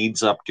what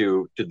leads up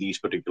to these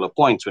particular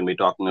points when we're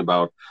talking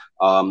about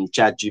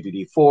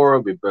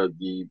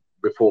ChatGPT-4,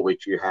 before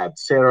which you had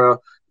Sarah,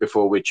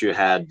 before which you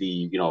had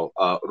the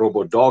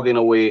robot dog in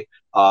a way,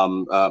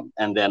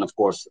 and then of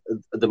course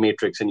the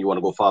Matrix, and you want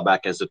to go far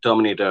back as the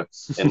Terminator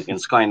in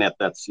Skynet.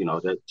 That's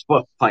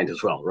fine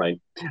as well, right?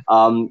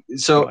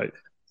 Right.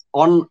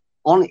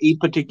 on a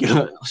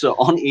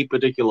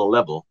particular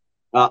level,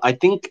 I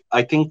think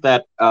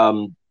that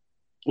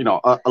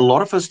a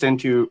lot of us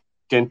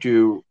tend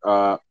to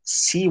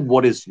see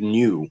what is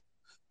new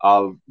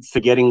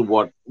forgetting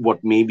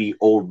what may be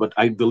old. But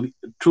I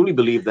truly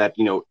believe that,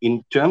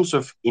 in terms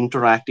of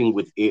interacting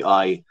with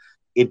AI,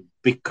 it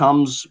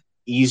becomes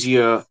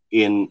easier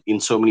in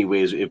so many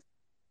ways if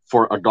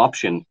for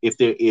adoption if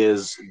there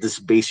is this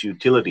base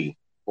utility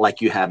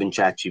like you have in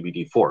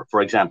ChatGPT 4.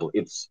 For example,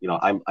 it's,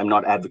 I'm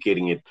not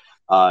advocating it.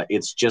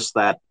 It's just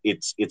that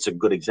it's a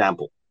good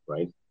example,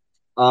 right?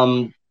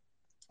 Um,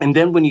 and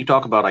then when you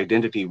talk about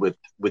identity with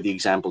the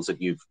examples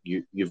that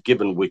you've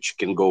given, which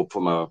can go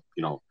from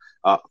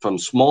from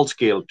small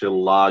scale to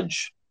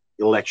large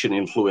election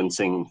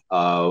influencing,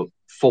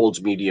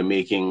 false media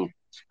making,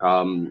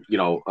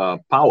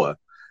 power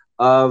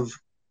of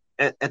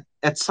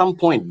at some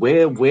point,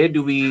 where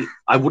do we,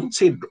 I wouldn't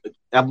say,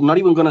 I'm not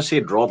even going to say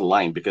draw the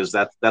line, because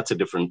that's a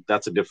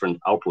different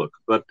outlook.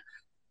 But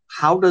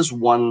how does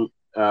one,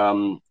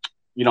 how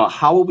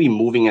are we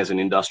moving as an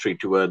industry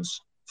towards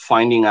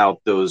finding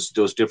out those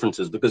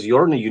differences? Because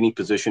you're in a unique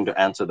position to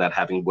answer that,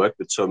 having worked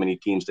with so many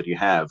teams that you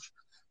have,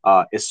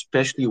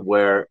 especially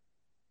where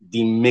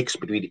the mix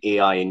between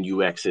AI and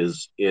UX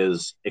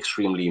is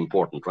extremely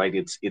important, right?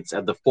 It's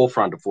at the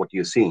forefront of what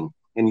you're seeing,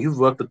 and you've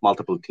worked with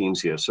multiple teams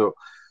here. So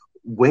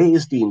where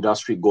is the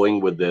industry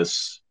going with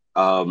this?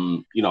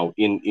 In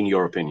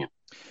your opinion?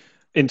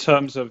 In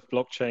terms of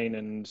blockchain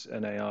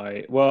and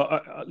AI,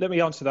 well, let me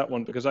answer that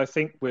one, because I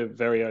think we're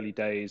very early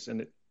days.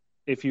 And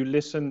if you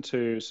listen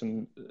to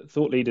some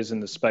thought leaders in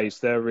the space,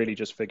 they're really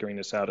just figuring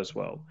this out as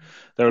well.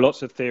 There are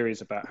lots of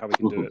theories about how we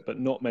can do it, but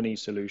not many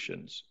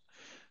solutions.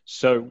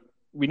 So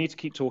we need to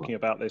keep talking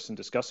about this and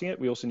discussing it.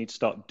 We also need to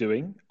start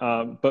doing.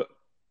 But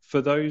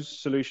for those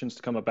solutions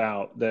to come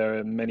about, there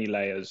are many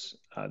layers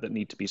that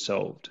need to be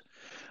solved.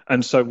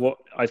 And so what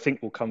I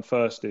think will come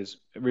first is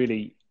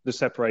really the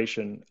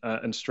separation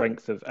and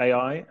strength of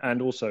AI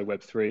and also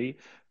Web3,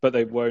 but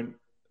they won't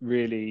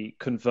really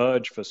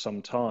converge for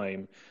some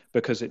time,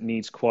 because it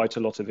needs quite a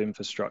lot of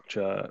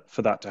infrastructure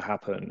for that to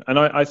happen. And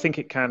I think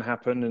it can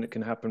happen, and it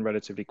can happen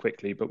relatively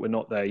quickly, but we're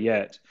not there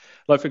yet.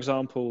 Like, for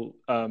example,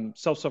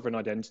 self-sovereign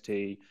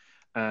identity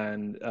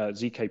and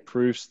ZK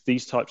proofs,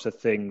 these types of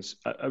things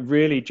are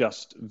really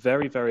just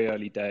very, very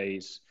early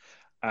days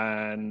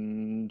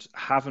and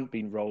haven't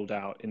been rolled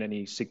out in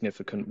any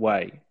significant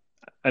way.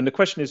 And the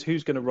question is,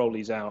 who's going to roll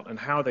these out, and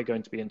how are they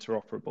going to be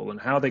interoperable, and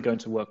how are they going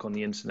to work on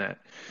the internet,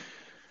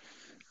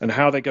 and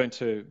how they're going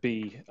to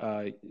be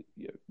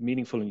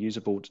meaningful and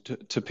usable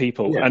to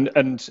people. Yeah.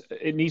 And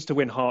it needs to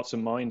win hearts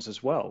and minds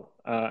as well.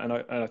 And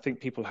I think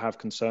people have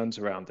concerns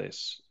around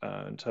this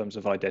in terms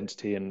of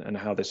identity and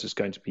how this is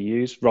going to be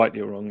used,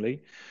 rightly or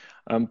wrongly.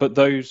 But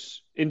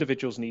those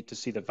individuals need to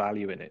see the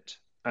value in it.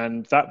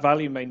 And that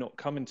value may not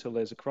come until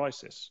there's a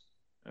crisis,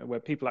 where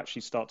people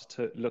actually start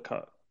to look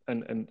up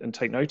and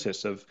take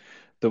notice of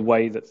the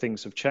way that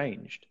things have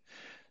changed.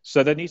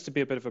 So there needs to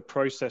be a bit of a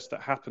process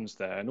that happens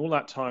there. And all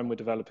that time we're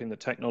developing the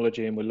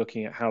technology, and we're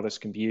looking at how this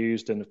can be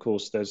used. And of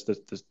course, there's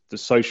the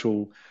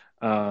social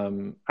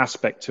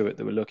aspect to it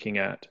that we're looking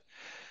at.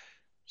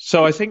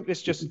 So I think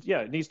this just,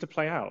 it needs to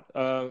play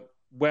out.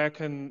 Where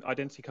can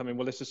identity come in?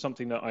 Well, this is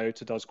something that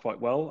IOTA does quite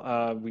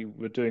well. We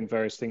were doing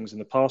various things in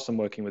the past. I'm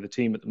working with a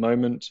team at the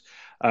moment.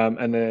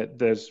 And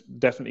there's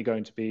definitely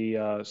going to be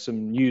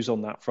some news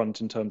on that front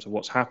in terms of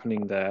what's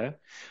happening there.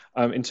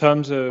 In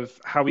terms of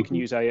how we can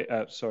use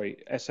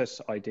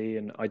SSID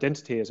and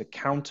identity as a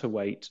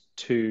counterweight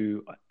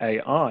to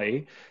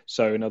AI,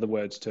 so in other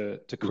words, to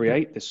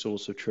create this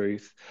source of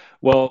truth,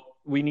 well,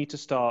 we need to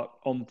start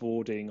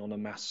onboarding on a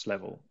mass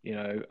level.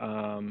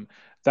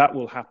 That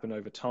will happen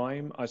over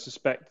time. I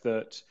suspect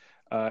that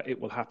it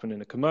will happen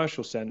in a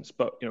commercial sense,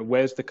 but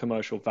where's the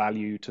commercial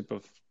value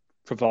to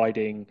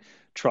providing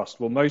trust?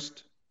 Well,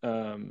 most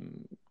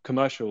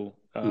commercial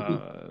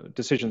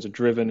decisions are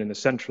driven in a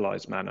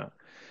centralized manner.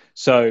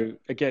 So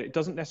again, it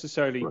doesn't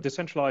necessarily,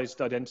 decentralized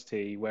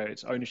identity, where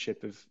it's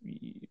ownership of,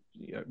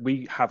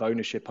 we have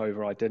ownership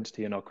over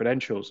identity and our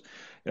credentials,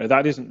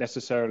 that isn't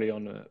necessarily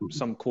on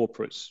some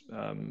corporate's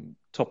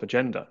top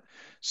agenda.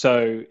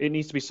 So it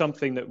needs to be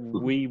something that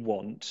we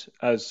want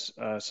as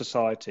a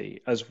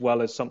society, as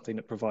well as something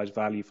that provides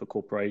value for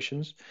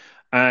corporations.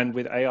 And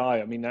with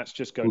AI, I mean, that's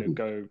just going to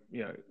go,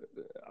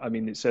 I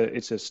mean, it's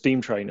a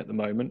steam train at the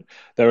moment.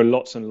 There are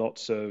lots and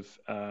lots of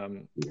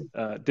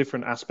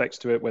different aspects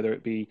to it, whether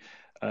it be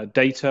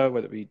data,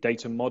 whether it be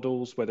data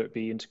models, whether it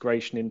be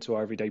integration into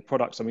our everyday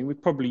products. I mean,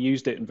 we've probably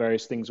used it in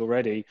various things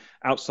already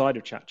outside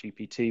of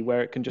ChatGPT,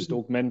 where it can just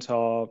augment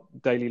our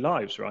daily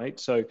lives, right?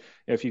 So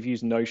if you've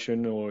used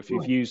Notion, or if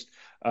you've used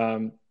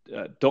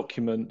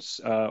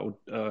documents or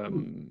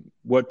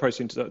word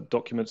processing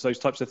documents, those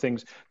types of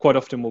things, quite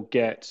often we'll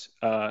get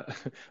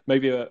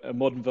maybe a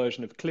modern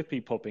version of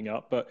Clippy popping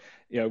up, but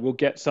we'll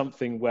get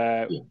something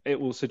where it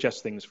will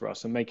suggest things for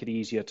us and make it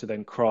easier to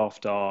then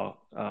craft our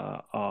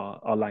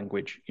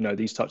language.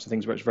 These types of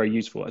things where it's very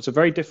useful. It's a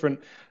very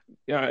different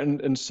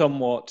and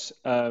somewhat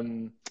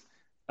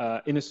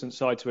innocent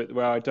side to it,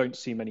 where I don't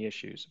see many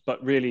issues.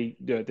 But really,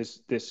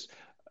 this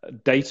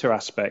data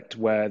aspect,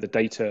 where the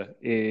data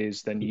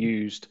is then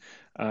used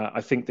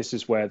I think this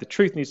is where the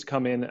truth needs to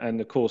come in,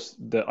 and of course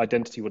the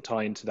identity will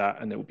tie into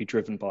that, and it will be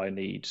driven by a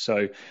need.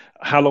 So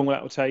how long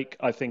that will take,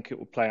 I think it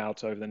will play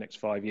out over the next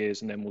 5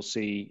 years, and then we'll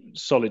see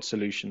solid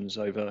solutions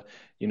over,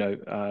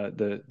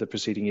 the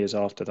preceding years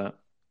after that.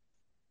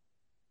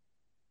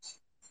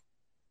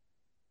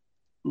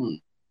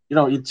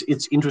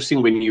 It's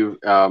interesting when you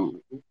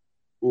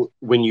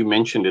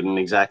mentioned it in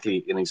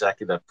exactly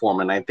that form,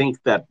 and I think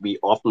that we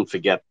often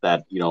forget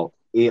that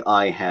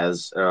AI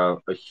has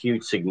a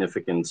huge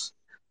significance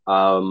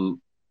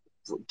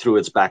through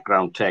its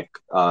background tech.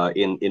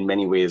 In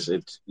many ways,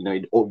 it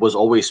was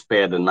always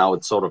spared, and now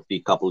it's sort of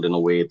decoupled in a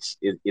way.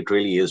 It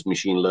really is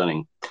machine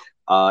learning,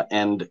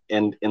 and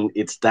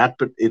it's that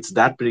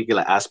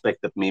particular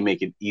aspect that may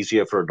make it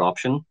easier for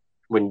adoption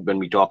when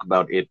we talk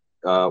about it.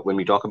 When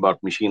we talk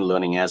about machine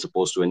learning as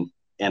opposed to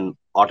an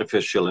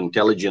artificial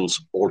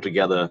intelligence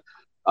altogether,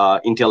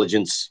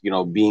 intelligence,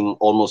 being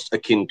almost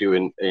akin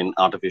to an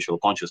artificial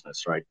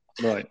consciousness, right?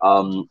 Right.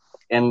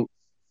 And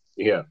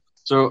yeah,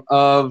 so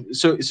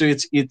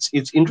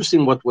it's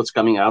interesting what's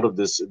coming out of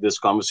this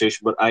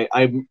conversation, but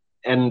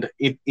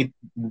it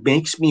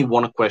makes me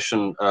want to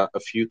question a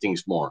few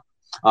things more.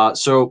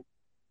 So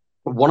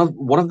one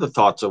of the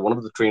thoughts, or one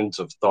of the trains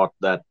of thought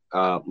that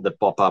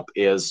pop up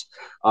is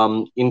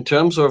in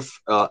terms of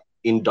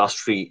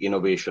industry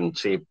innovation,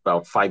 say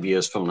about 5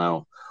 years from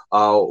now,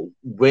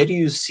 where do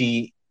you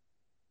see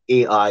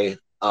AI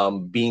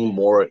being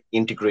more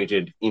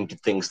integrated into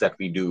things that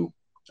we do?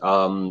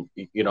 And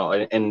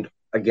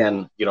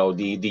again,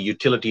 the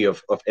utility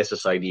of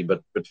SSID,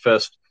 but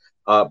first,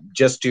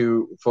 just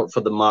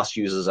for the mass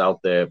users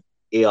out there,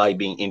 AI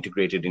being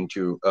integrated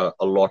into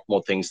a lot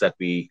more things that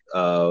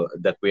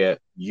we're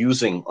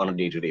using on a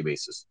day-to-day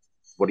basis.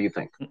 What do you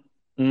think?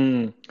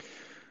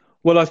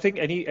 Well, I think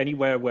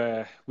anywhere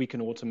where we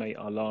can automate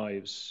our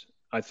lives,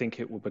 I think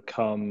it will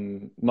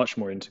become much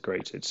more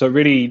integrated. So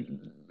really,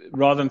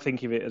 rather than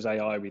thinking of it as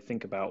AI, we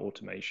think about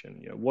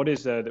automation. What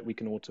is there that we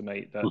can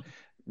automate that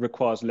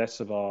requires less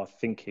of our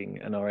thinking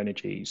and our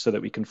energy, so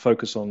that we can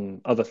focus on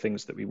other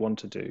things that we want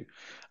to do?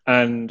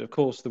 And of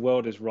course, the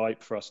world is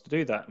ripe for us to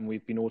do that, and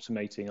we've been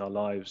automating our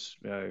lives,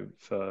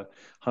 for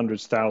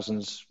hundreds,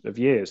 thousands of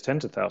years,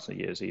 tens of thousands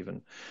of years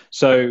even.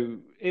 So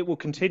it will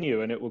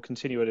continue, and it will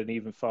continue at an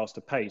even faster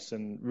pace.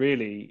 And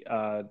really,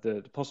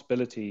 the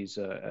possibilities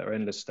are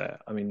endless there.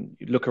 I mean,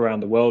 you look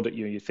around the world at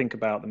you think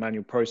about the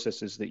manual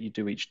processes that you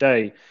do each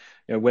day,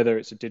 whether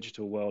it's a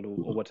digital world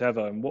or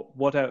whatever, and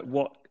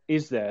what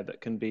is there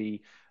that can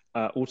be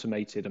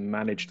automated and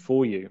managed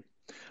for you.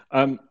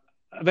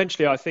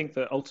 Eventually, I think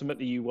that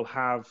ultimately you will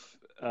have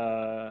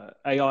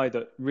AI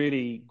that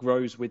really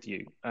grows with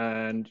you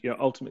and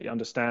ultimately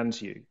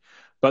understands you.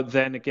 But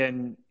then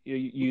again,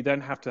 you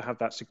then have to have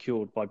that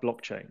secured by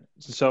blockchain.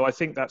 So I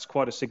think that's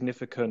quite a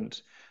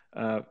significant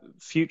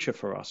future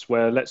for us,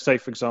 where, let's say,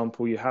 for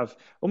example, you have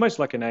almost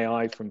like an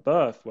AI from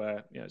birth,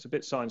 where it's a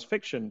bit science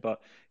fiction,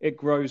 but it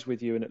grows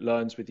with you and it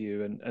learns with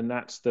you, and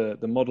that's the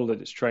model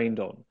that it's trained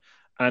on.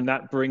 And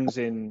that brings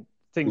in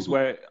things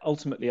where it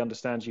ultimately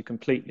understands you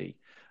completely.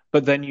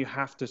 But then you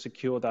have to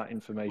secure that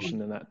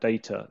information and that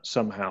data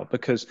somehow,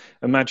 because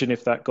imagine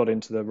if that got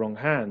into the wrong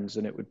hands,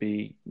 and it would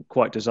be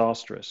quite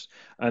disastrous.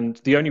 And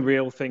the only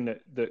real thing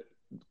that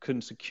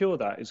can secure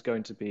that is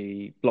going to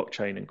be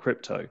blockchain and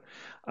crypto.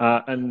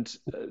 And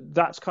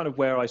that's kind of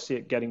where I see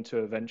it getting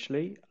to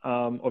eventually.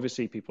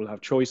 Obviously, people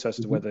have choice as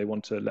to whether they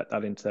want to let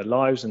that into their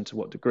lives and to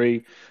what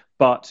degree.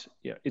 But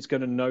it's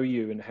going to know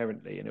you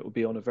inherently, and it will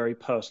be on a very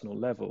personal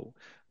level,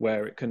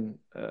 where it can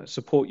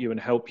support you and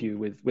help you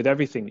with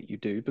everything that you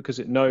do, because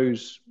it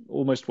knows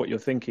almost what you're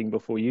thinking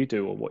before you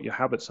do, or what your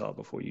habits are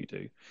before you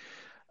do.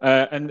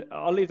 And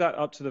I'll leave that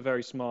up to the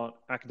very smart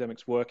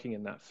academics working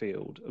in that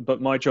field. But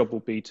my job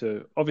will be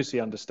to obviously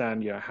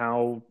understand,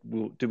 how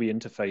do we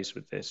interface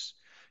with this?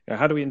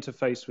 How do we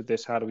interface with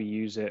this? How do we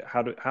use it?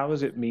 How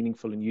is it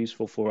meaningful and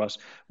useful for us?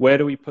 Where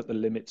do we put the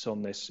limits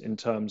on this in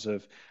terms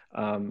of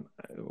how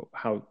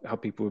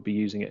people would be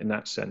using it in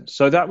that sense?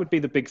 So that would be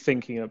the big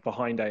thinking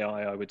behind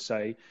AI, I would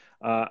say.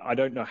 I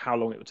don't know how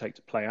long it will take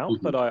to play out,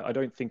 but I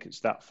don't think it's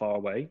that far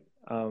away.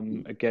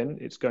 Again,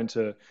 it's going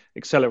to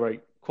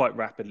accelerate quite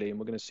rapidly, and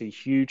we're going to see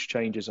huge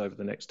changes over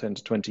the next 10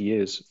 to 20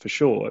 years for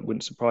sure. It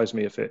wouldn't surprise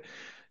me if it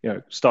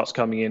starts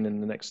coming in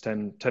the next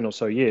 10 or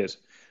so years.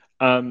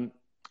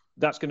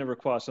 That's going to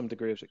require some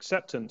degree of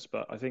acceptance,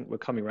 but I think we're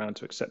coming around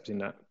to accepting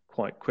that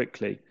quite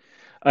quickly.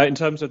 In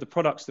terms of the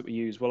products that we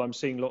use, well, I'm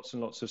seeing lots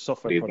and lots of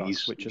software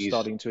products which are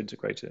starting to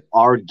integrate it.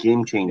 Are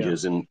game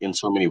changers in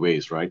so many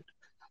ways, right?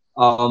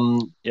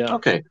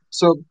 Okay,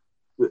 so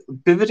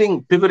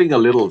pivoting a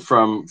little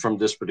from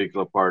this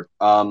particular part,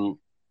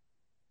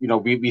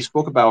 we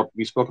spoke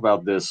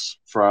about this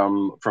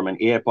from an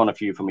AI point of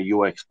view, from a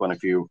UX point of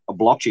view, a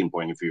blockchain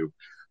point of view.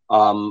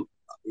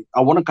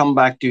 I want to come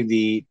back to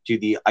the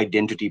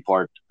identity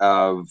part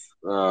of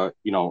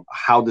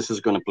how this is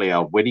going to play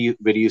out. Where do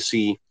you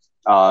see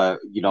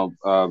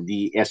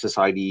the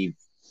SSID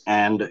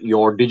and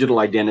your digital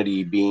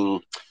identity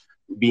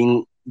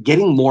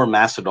getting more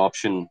mass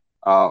adoption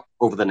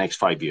over the next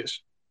 5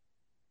 years?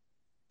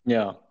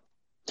 Yeah.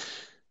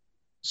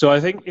 So I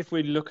think if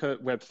we look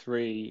at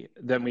Web3,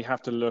 then we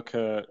have to look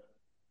at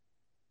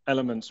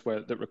elements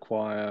that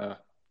require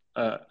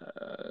uh,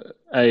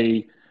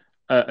 a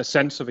a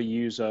sense of a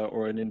user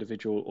or an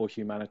individual or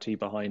humanity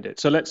behind it.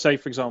 So let's say,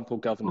 for example,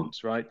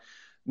 governance, right? Mhm.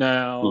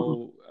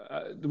 Now,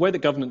 the way that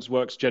governance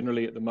works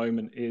generally at the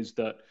moment is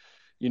that,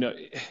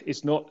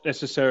 it's not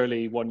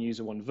necessarily one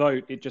user, one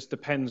vote. It just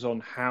depends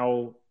on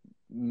how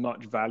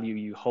much value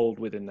you hold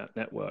within that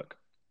network.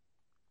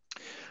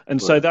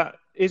 And so Right. that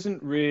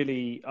isn't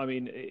really, I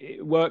mean,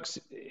 it works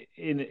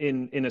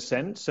in a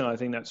sense, and I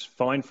think that's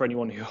fine for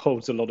anyone who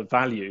holds a lot of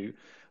value,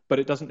 but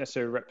it doesn't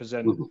necessarily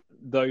represent Mhm.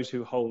 those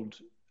who hold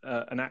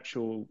an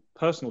actual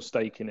personal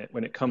stake in it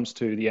when it comes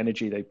to the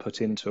energy they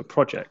put into a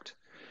project.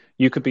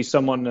 You could be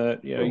someone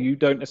that Right. you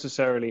don't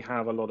necessarily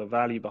have a lot of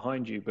value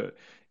behind you, but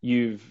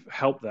you've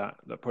helped that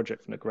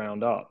project from the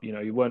ground up.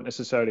 You weren't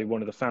necessarily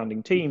one of the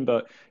founding team,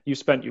 but you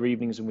spent your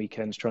evenings and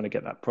weekends trying to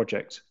get that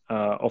project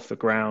off the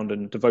ground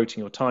and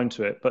devoting your time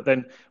to it. But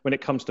then when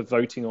it comes to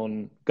voting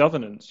on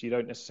governance, you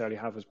don't necessarily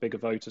have as big a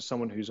vote as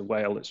someone who's a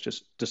whale that's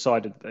just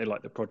decided that they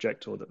like the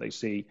project or that they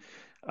see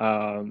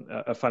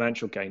a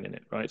financial gain in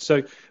it, right?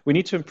 So we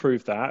need to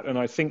improve that, and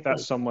I think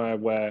that's Right. somewhere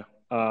where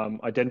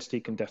identity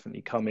can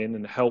definitely come in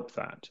and help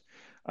that.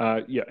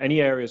 Yeah,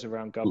 any areas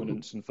around Mhm.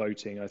 governance and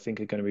voting, I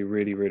think, are going to be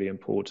really, really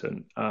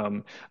important.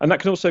 And that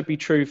can also be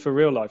true for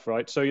real life,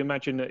 right? So you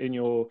imagine that in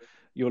your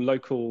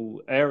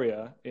local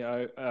area,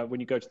 when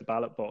you go to the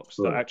ballot box,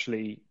 that Right.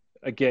 actually,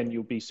 again,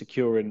 you'll be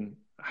secure in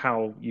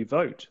how you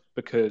vote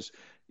because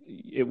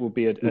it will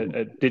be Mhm.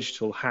 a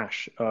digital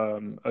hash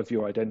of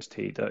your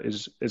identity that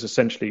is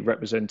essentially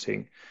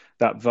representing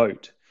that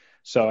vote.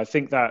 So I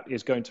think that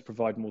is going to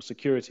provide more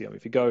security. I mean,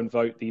 if you go and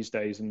vote these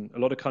days, in a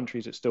lot of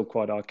countries, it's still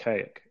quite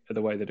archaic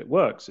the way that it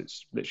works.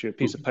 It's literally a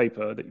piece of Mhm.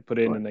 paper that you put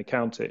in Right. and they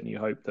count it, and you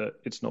hope that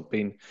it's not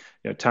been,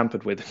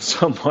 tampered with in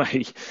some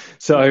way.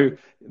 So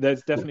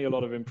there's definitely a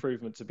lot of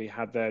improvement to be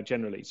had there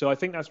generally. So I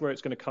think that's where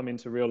it's going to come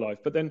into real life.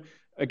 But then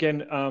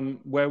again,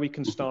 where we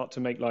can Mhm. start to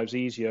make lives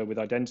easier with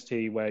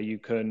identity, where you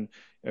can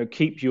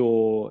keep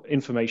your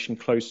information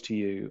close to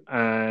you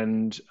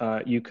and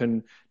you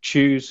can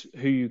choose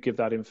who you give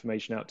that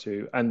information out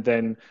to, and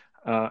then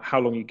how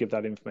long you give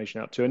that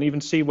information out to, and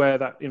even see where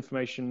that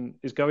information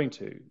is going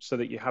to so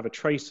that you have a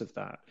trace of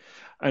that.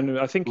 And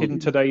I think in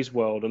Mhm. today's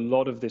world, a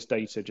lot of this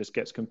data just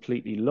gets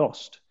completely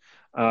lost.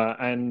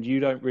 And you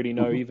don't really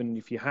know, Mhm. even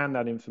if you hand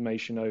that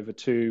information over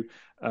to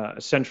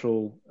a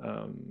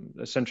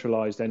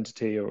centralized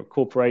entity or a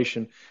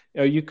corporation,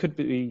 you could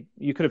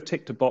have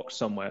ticked a box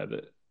somewhere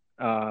that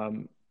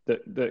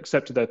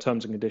accepted their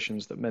terms and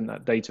conditions that meant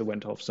that data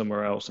went off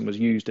somewhere else and was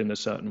used in a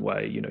certain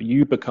way.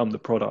 You become the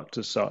product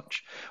as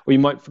such, or you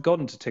might have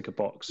forgotten to tick a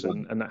box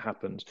Right. and that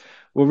happens.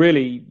 Well,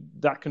 really,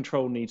 that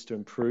control needs to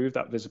improve,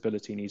 that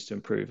visibility needs to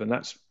improve, and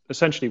that's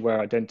essentially where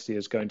identity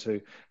is going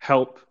to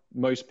help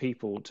most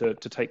people to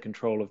take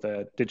control of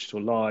their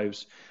digital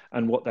lives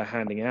and what they're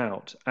handing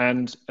out.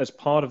 And as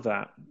part of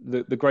that,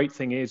 the great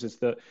thing is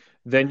that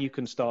then you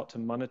can start to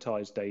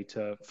monetize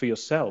data for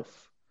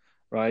yourself,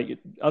 right?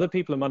 Other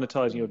people are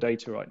monetizing your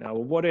data right now.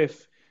 Well, what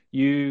if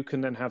you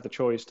can then have the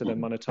choice to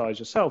then Mhm. monetize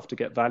yourself to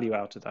get value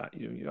out of that?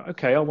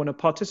 Okay, I want to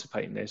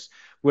participate in this.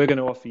 We're going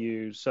to offer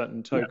you certain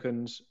Yeah.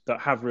 tokens that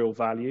have real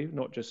value,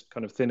 not just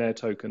kind of thin air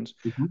tokens,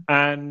 Mhm.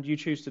 and you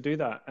choose to do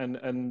that,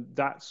 and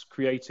that's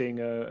creating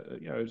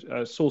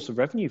a source of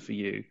revenue for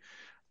you.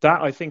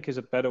 That I think is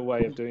a better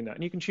way of doing that,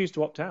 and you can choose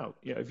to opt out.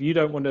 If you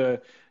don't want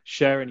to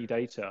share any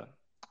data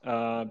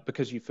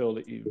because you feel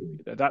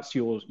that that's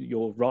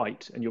your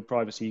right and your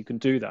privacy, you can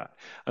do that.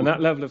 And that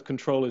Mhm. level of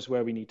control is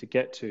where we need to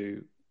get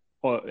to,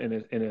 or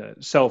in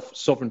a self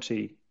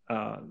sovereignty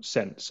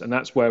sense, and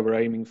that's where we're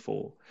aiming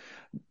for.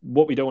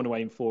 What we don't want to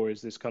aim for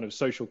is this kind of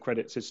social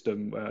credit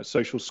system,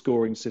 social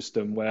scoring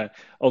system, where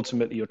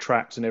ultimately you're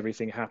tracked and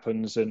everything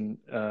happens, and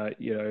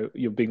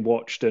you're being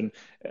watched, and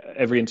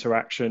every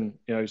interaction,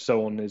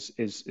 so on,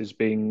 is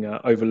being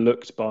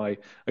overlooked by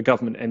a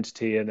government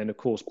entity, and then of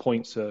course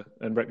points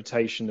and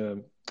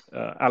reputation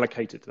are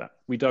allocated to that.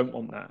 We don't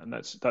want that, and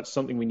that's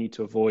something we need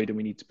to avoid, and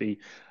we need to be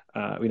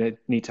we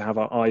need to have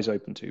our eyes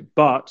open to.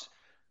 But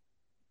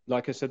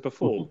like I said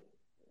before, Mhm.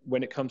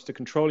 when it comes to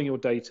controlling your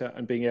data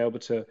and being able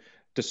to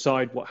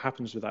decide what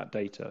happens with that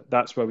data,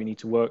 that's where we need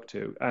to work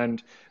to.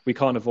 And we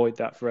can't avoid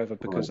that forever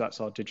because Right. that's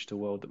our digital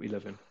world that we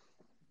live in.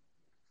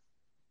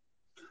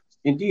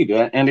 Indeed,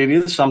 and it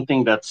is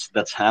something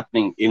that's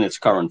happening in its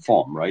current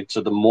form, right?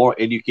 So the more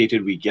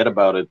educated we get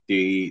about it,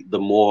 the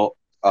more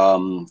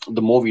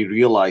we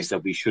realize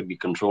that we should be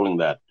controlling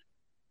that.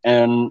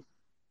 And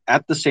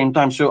at the same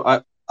time,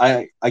 so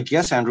I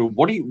guess, Andrew,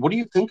 what do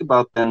you think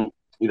about then?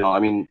 I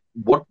mean,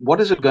 what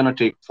is it going to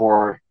take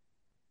for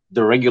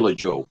the regular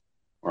Joe,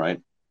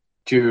 right,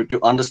 to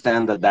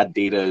understand that that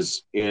data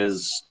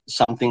is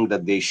something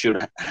that they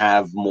should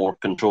have more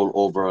control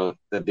over,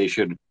 that they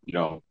should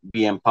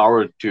be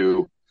empowered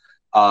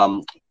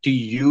um, to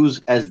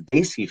use as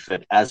they see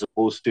fit, as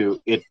opposed to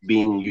it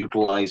being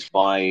utilized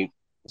by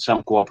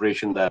some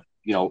corporation that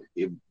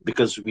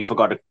because we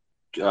forgot to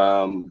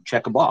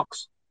check a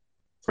box,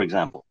 for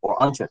example, or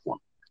uncheck one.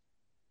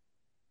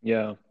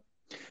 Yeah,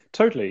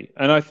 totally.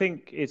 And I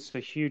think it's a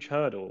huge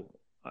hurdle.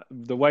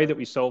 The way that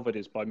we solve it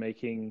is by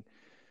making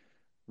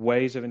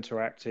ways of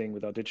interacting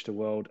with our digital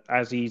world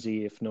as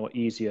easy, if not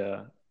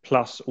easier,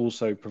 plus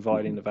also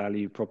providing the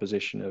value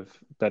proposition of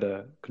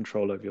better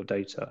control over your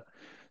data.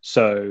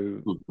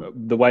 So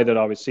the way that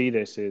I would see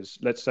this is,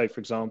 let's say, for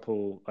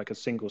example, like a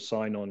single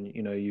sign-on,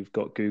 you've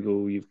got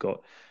Google, you've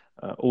got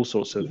all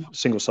sorts of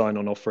single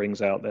sign-on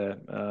offerings out there.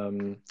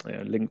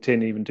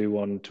 LinkedIn even do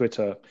one,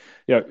 Twitter.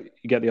 You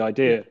get the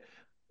idea.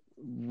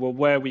 Well,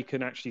 where we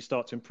can actually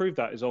start to improve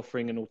that is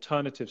offering an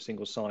alternative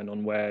single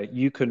sign-on where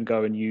you can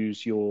go and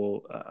use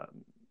your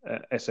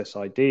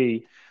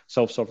SSID,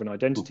 self-sovereign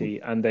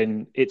identity, and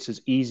then it's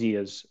as easy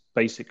as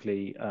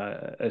basically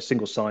a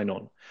single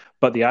sign-on.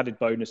 But the added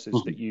bonus is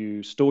that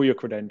you store your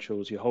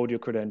credentials, you hold your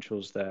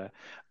credentials there,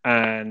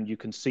 and you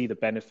can see the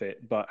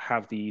benefit, but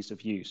have the ease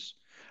of use.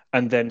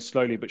 And then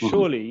slowly but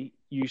surely,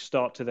 you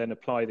start to then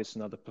apply this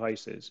in other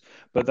places.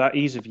 But that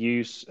ease of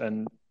use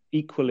and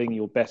equaling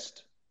your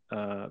best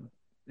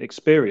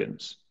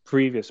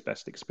previous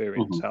best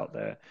experience out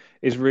there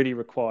is really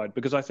required,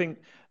 because I think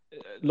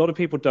a lot of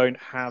people don't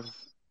have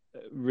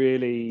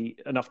really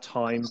enough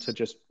time to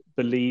just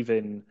believe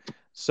in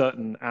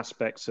certain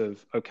aspects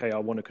of, okay, I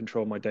want to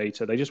control my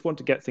data. They just want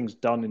to get things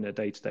done in their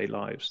day-to-day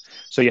lives.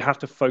 So you have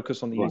to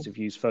focus on the ease of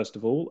use first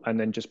of all, and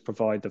then just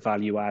provide the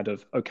value add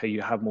of, okay,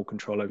 you have more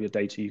control over your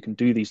data. You can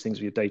do these things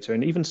with your data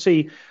and even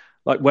see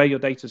like where your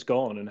data's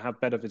gone and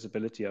have better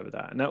visibility over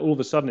that. And now all of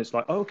a sudden it's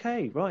like,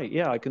 okay, right,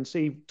 yeah, I can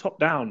see top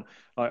down.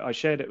 I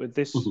shared it with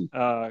this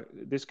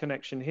this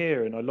connection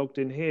here, and I logged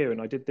in here,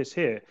 and I did this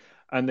here.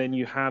 And then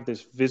you have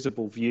this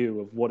visible view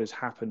of what has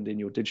happened in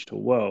your digital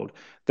world.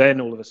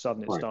 Then all of a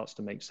sudden it starts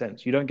to make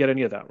sense. You don't get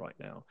any of that right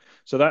now.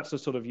 So that's the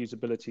sort of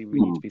usability we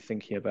need to be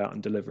thinking about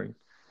and delivering.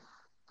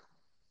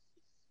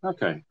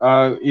 Okay.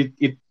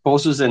 It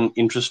poses an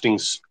interesting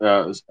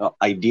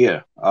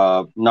idea,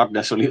 not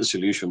necessarily a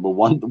solution, but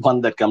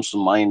one that comes to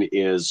mind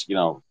is,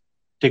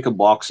 tick a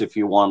box if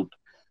you want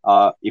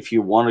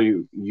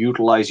to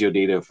utilize your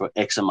data for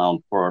X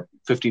amount, for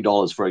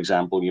 $50, for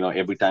example.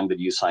 Every time that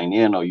you sign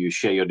in or you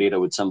share your data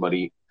with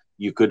somebody,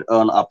 you could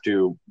earn up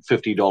to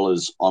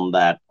 $50 on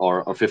that,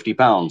 or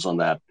 £50 on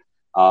that,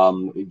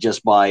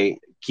 just by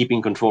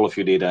keeping control of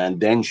your data and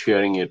then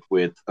sharing it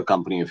with a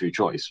company of your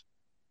choice.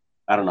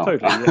 I don't know.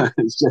 Totally, yeah.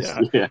 It's just,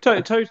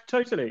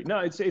 Totally. No,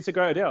 it's a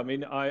great idea. I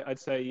mean, I'd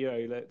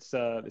say, let's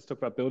talk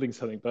about building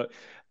something. But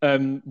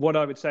what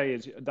I would say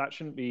is that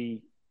shouldn't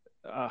be.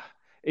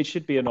 It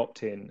should be an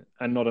opt-in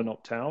and not an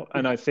opt-out.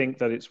 And I think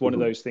that it's one of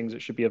those things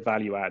that should be a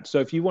value add. So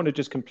if you want to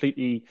just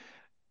completely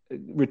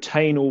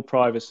retain all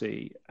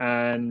privacy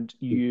and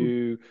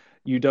you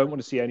don't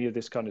want to see any of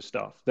this kind of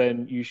stuff,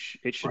 then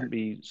it shouldn't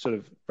be sort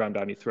of rammed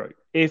down your throat.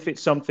 If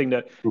it's something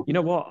that,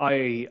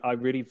 I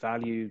really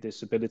value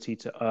this ability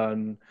to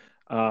earn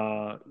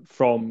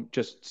from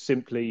just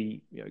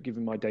simply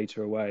giving my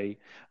data away,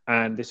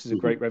 and this is a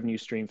great revenue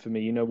stream for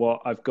me.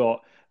 I've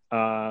got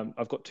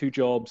 2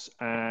 jobs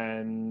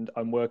and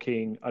I'm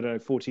working,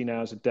 14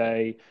 hours a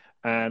day,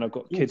 and I've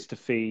got kids to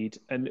feed,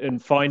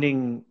 and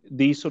finding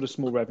these sort of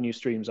small revenue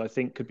streams, I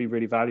think, could be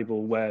really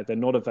valuable where they're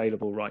not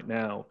available right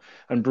now,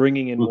 and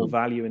bringing in more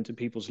value into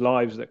people's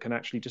lives that can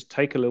actually just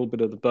take a little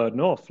bit of the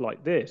burden off,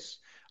 like this,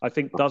 I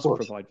think does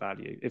provide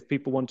value if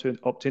people want to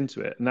opt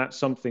into it. And that's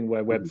something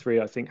where Web3,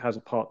 I think, has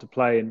a part to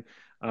play in,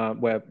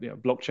 where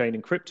blockchain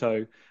and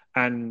crypto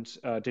and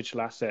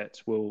digital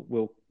assets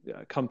will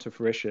come to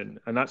fruition,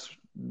 and that's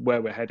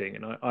where we're heading.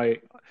 And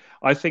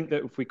I think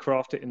that if we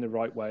craft it in the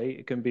right way,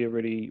 it can be a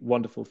really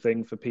wonderful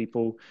thing for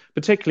people,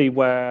 particularly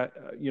where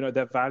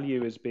their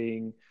value is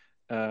being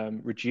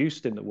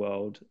reduced in the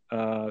world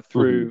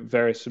through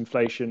various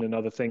inflation and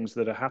other things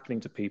that are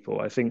happening to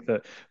people. I think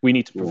that we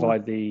need to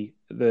provide the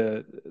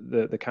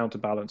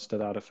counterbalance to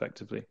that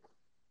effectively.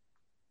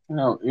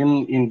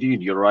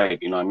 Indeed, you're right.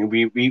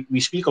 We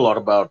speak a lot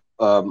about,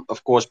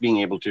 of course,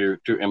 being able to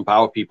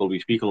empower people. We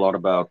speak a lot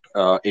about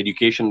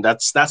education.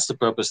 That's the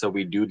purpose that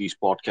we do these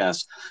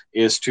podcasts,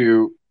 is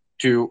to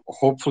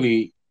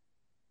hopefully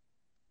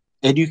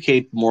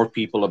educate more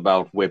people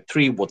about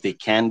Web3, what they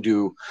can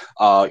do,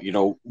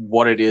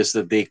 what it is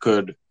that they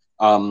could,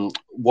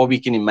 what we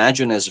can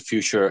imagine as a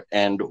future,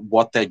 and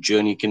what that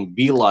journey can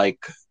be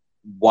like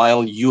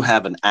while you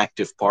have an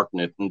active part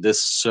in it. And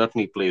this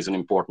certainly plays an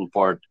important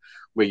part,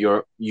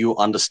 where you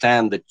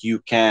understand that you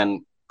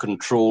can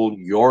control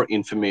your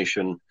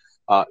information,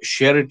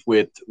 share it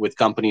with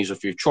companies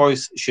of your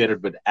choice, share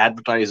it with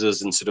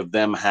advertisers, instead of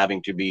them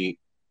having to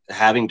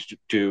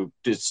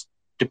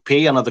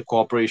pay another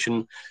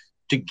corporation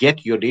to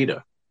get your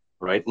data,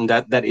 right? And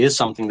that is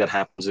something that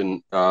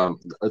happens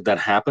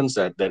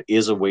that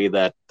is a way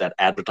that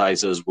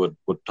advertisers would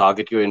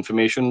target your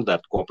information,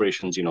 that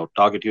corporations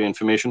target your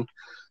information,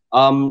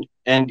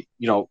 and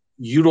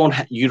you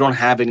don't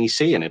have any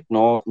say in it,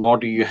 nor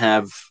do you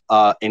have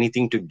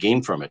anything to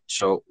gain from it.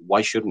 So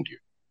why shouldn't you,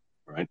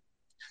 right?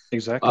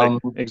 Exactly.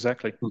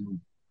 Exactly.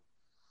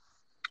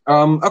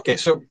 Okay,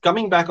 so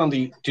coming back on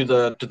the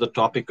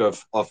topic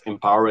of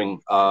empowering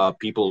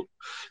people,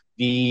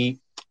 the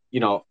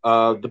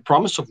the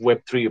promise of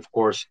Web3, of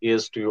course,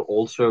 is to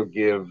also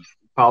give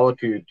power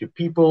to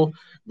people,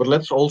 but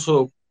let's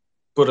also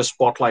put a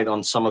spotlight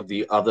on some of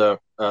the other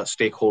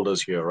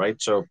stakeholders here,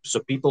 right? So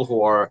people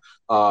who are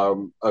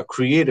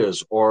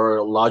creators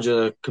or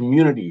larger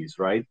communities,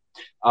 right?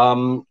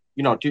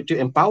 To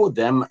empower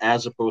them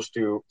as opposed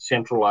to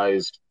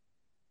centralized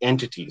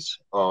entities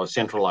or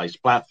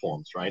centralized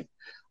platforms, right?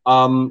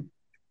 Um,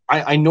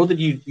 I know that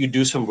you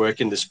do some work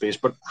in this space,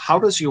 but how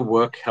does your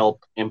work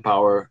help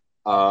empower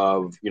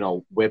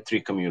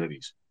Web3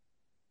 communities?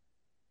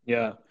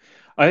 Yeah.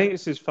 I think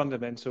this is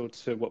fundamental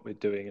to what we're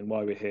doing and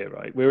why we're here,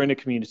 right? We're in a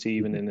community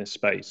even in this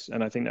space.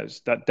 And I think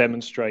that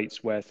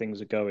demonstrates where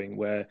things are going,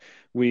 where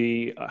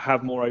we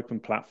have more open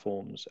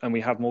platforms and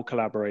we have more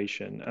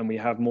collaboration and we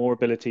have more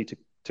ability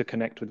to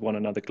connect with one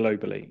another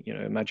globally.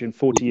 Imagine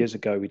 40 Mhm. years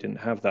ago, we didn't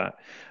have that.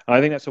 And I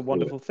think that's a Yeah.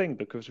 wonderful thing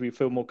because we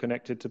feel more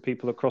connected to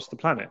people across the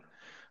planet,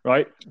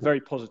 right?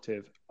 Very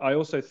positive. I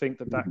also think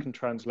that Mhm. can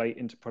translate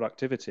into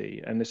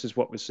productivity. And this is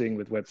what we're seeing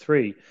with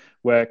Web3,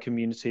 where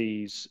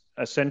communities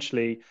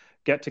essentially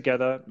get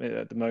together.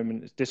 At the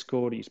moment it's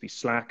Discord, it used to be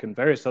Slack and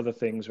various other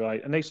things,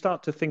 right? And they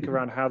start to think Mhm.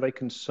 around how they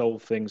can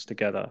solve things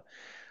together.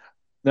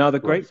 Now, the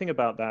great Right. thing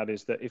about that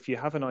is that if you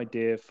have an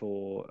idea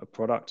for a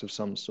product of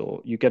some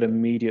sort, you get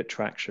immediate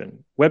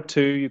traction. Web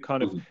 2,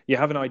 Mhm. you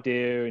have an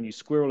idea and you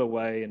squirrel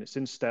away and it's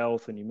in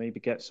stealth and you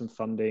maybe get some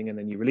funding and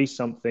then you release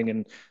something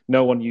and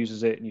no one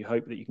uses it and you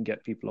hope that you can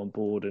get people on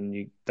board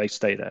and they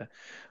stay there.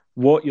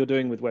 What you're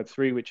doing with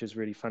Web3, which is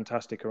really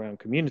fantastic around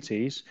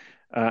communities,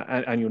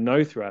 and you'll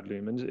know through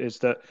AdLumens, is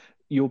that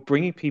you're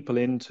bringing people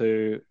in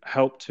to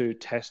help to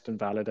test and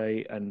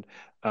validate and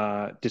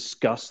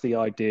discuss the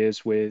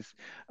ideas with,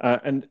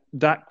 and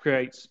that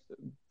creates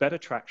better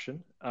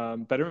traction,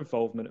 better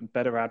involvement, and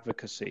better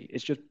advocacy.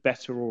 It's just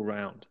better all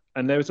round.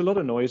 And there's a lot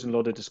of noise and a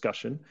lot of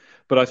discussion,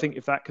 but I think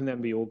if that can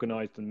then be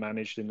organized and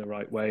managed in the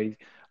right way,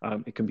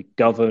 it can be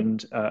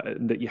governed,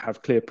 and that you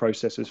have clear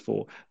processes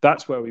for.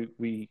 That's where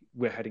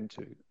we're heading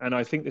to. And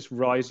I think this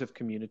rise of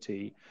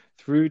community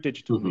through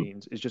digital Mhm.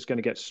 means is just going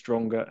to get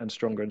stronger and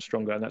stronger and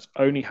stronger. And that's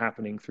only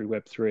happening through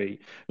Web3.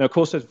 Now, of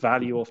course, there's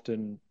value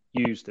often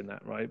used in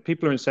that, right?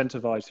 People are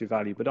incentivized through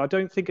value, but I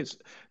don't think it's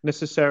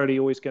necessarily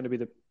always going to be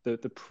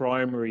the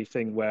primary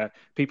thing where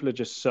people are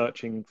just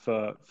searching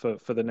for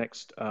the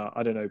next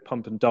I don't know,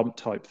 pump and dump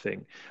type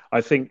thing.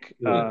 I think,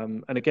 Yeah.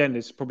 and again,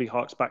 this probably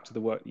harks back to the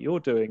work that you're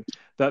doing,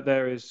 that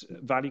there is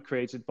value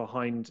created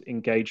behind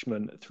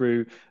engagement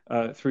through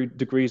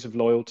degrees of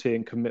loyalty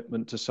and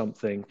commitment to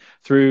something,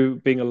 through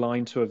being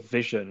aligned to a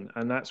vision.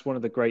 And that's one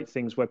of the great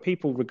things where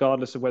people,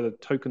 regardless of whether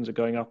tokens are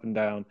going up and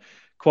down,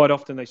 quite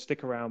often they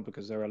stick around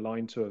because they're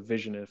aligned to a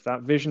vision. If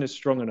that vision is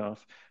strong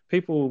enough,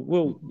 people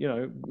will,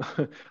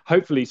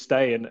 hopefully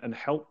stay and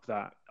help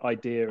that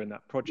idea and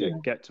that Yeah. project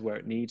get to where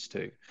it needs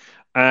to.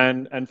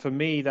 And for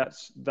me,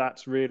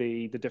 that's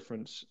really the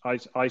difference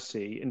I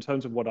see in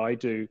terms of what I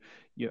do.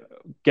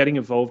 Getting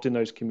involved in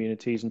those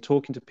communities and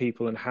talking to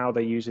people and how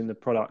they're using the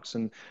products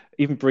and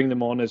even bring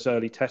them on as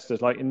early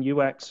testers. Like in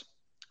UX,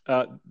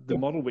 the Yeah.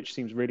 model, which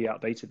seems really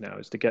outdated now,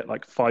 is to get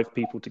like 5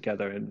 people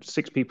together and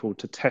 6 people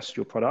to test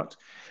your product.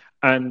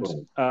 And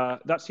Right.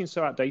 that seems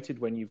so outdated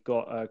when you've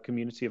got a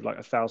community of like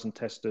 1,000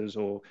 testers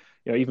or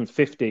even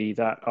 50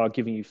 that are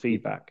giving you Mhm.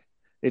 feedback.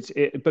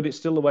 But it's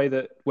still the way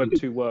that Web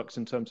 2 works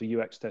in terms of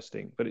UX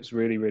testing, but it's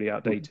really, really Mhm.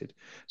 outdated.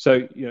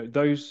 So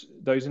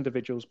those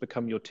individuals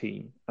become your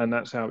team, and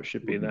that's how it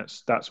should be, and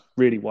Mhm. that's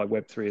really why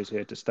Web 3 is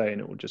here to stay,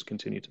 and it will just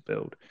continue to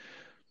build.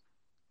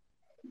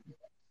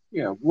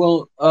 Yeah.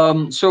 Well,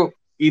 so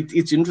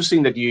it's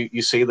interesting that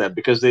you say that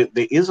because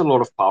there is a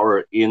lot of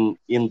power in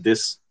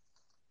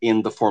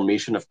the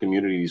formation of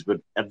communities, but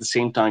at the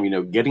same time,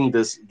 getting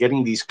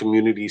these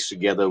communities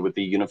together with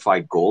a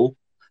unified goal.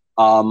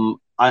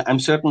 I'm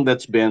certain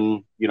that's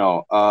been,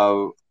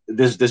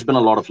 there's been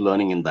a lot of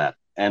learning in that.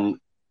 And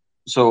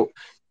so,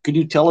 could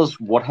you tell us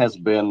what has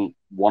been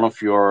one of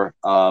your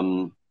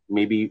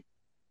maybe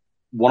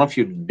one of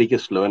your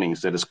biggest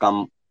learnings that has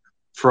come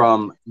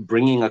from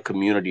bringing a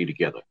community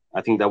together? I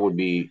think that would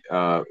be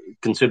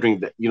considering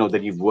that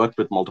that you've worked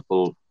with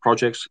multiple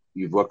projects,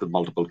 you've worked with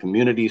multiple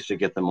communities to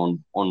get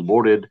them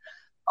onboarded.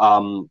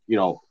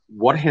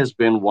 What has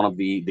been one of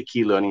the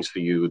key learnings for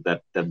you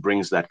that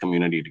brings that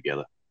community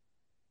together?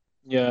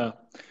 Yeah.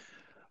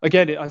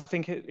 Again, I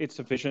think it's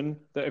a vision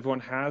that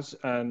everyone has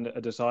and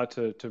a desire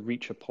to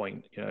reach a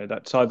point.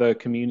 That's either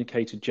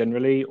communicated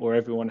generally or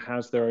everyone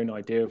has their own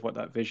idea of what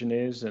that vision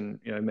is, and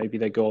maybe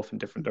they go off in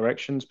different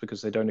directions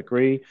because they don't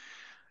agree.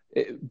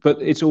 But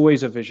it's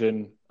always a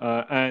vision,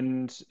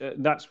 and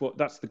that's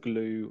the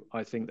glue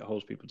I think that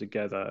holds people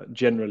together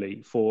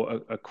generally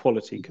for a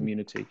quality Mhm.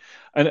 community.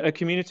 And a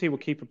community will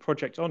keep a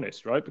project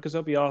honest, right? Because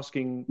they'll be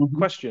asking Mhm.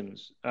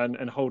 questions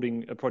and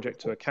holding a project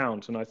to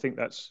account, and I think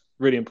that's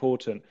really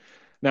important.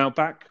 Now,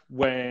 back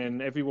when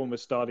everyone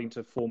was starting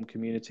to form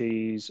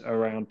communities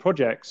around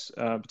projects,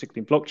 particularly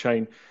in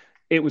blockchain,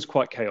 it was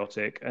quite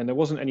chaotic, and there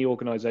wasn't any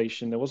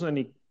organization, there wasn't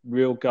any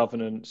real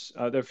governance.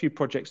 There are a few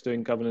projects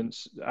doing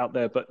governance out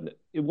there, but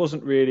it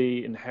wasn't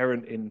really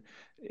inherent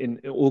in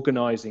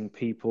organizing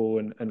people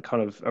and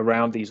kind of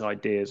around these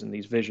ideas and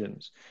these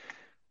visions.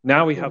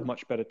 Now we have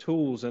much better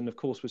tools, and of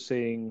course we're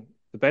seeing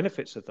the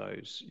benefits of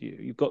those.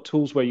 You've got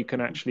tools where you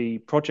can actually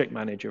project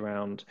manage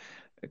around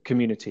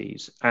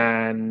communities,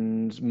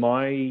 and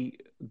my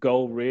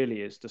goal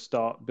really is to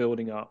start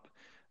building up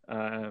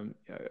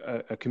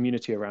a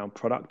community around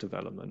product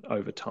development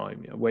over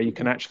time, where you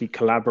can actually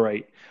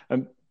collaborate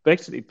and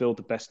basically build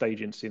the best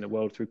agency in the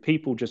world through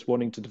people just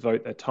wanting to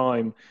devote their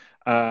time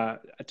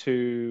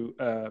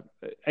to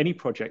any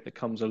project that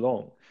comes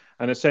along.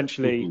 And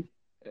essentially,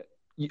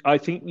 I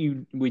think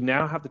we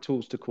now have the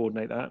tools to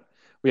coordinate that.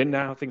 We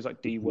now have things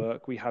like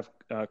D-Work, we have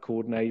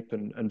Coordinate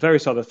and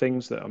various other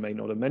things that I may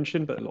not have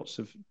mentioned, but lots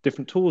of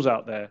different tools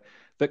out there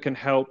that can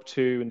help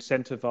to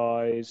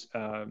incentivize,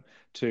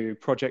 to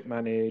project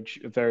manage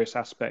various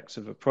aspects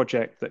of a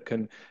project that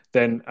can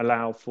then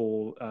allow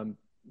for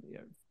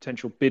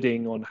potential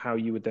bidding on how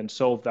you would then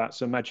solve that.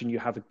 So imagine you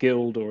have a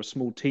guild or a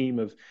small team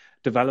of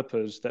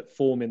developers that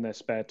form in their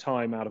spare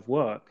time out of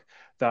work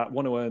that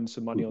want to earn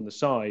some money on the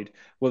side.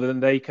 Well,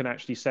 then they can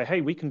actually say, hey,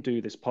 we can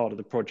do this part of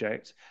the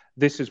project.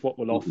 This is what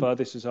we'll offer.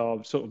 This is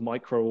our sort of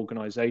micro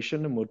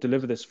organization, and we'll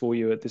deliver this for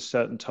you at this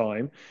certain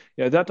time.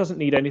 That doesn't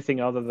need anything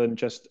other than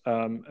just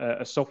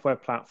a software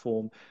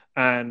platform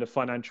and a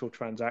financial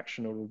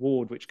transaction or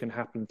reward, which can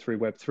happen through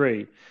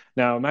Web3.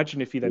 Now, imagine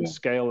if you then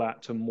scale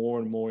that to more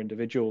and more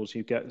individuals.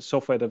 You get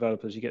software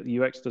developers, you get the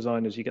UX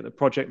designers, you get the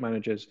project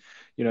managers.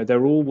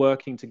 They're all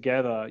working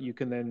together. You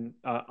can then,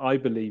 I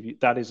believe,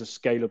 that is a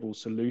scalable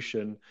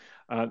solution.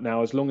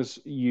 Now, as long as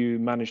you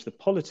manage the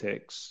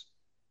politics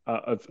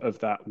of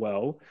that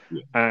well,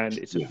 and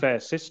it's a fair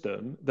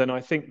system, then I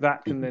think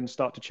that can then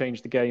start to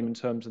change the game in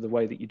terms of the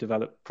way that you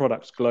develop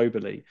products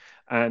globally.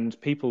 And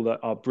people that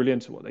are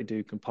brilliant at what they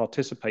do can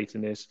participate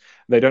in this.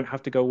 They don't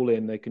have to go all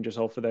in. They can just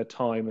offer their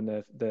time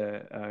and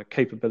their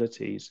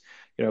capabilities,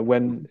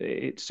 when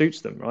it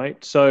suits them,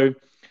 right? So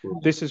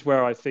this is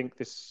where I think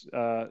this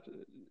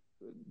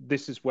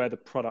is where the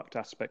product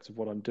aspects of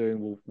what I'm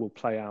doing will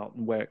play out,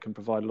 and where it can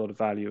provide a lot of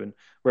value, and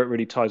where it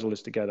really ties all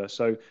this together.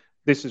 So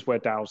this is where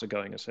DAOs are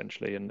going,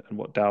 essentially, and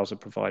what DAOs are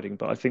providing.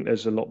 But I think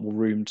there's a lot more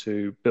room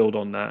to build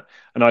on that.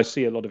 And I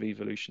see a lot of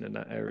evolution in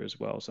that area as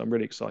well. So I'm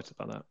really excited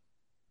about that.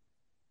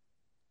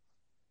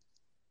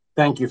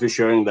 Thank you for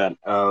sharing that,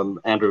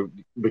 Andrew.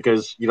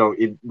 Because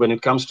when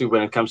it comes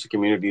to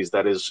communities,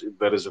 that is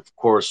of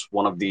course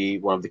one of the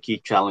key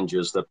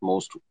challenges that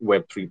most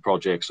Web3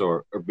 projects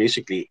or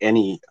basically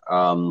any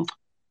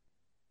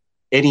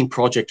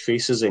project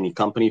faces, any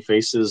company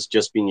faces,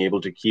 just being able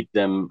to keep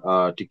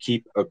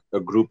a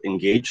group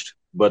engaged.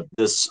 But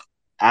this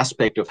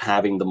aspect of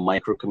having the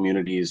micro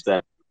communities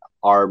that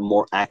are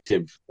more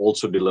active,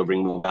 also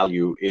delivering more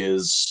value,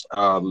 is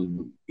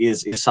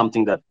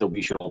something that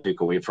we should all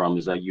take away from.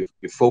 Is that you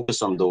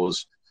focus on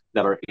those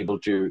that are able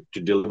to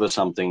deliver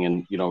something,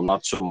 and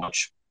not so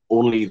much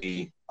only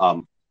the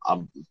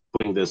I'm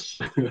putting this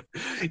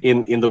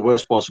in the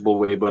worst possible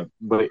way, but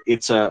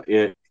it's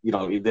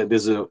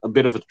there's a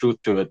bit of a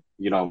truth to it.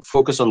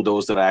 Focus on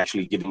those that are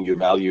actually giving you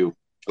value,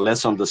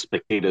 less on the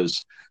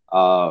spectators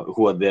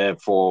who are there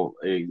for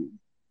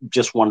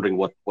just wondering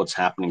what's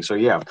happening. So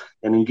yeah,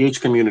 an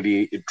engaged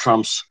community, it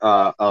trumps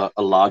a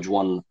large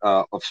one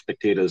of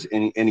spectators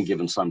any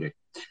given Sunday.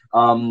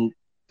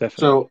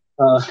 Definitely.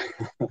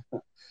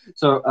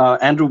 So,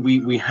 Andrew,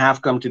 we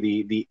have come to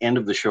the end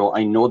of the show.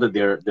 I know that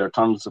there are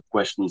tons of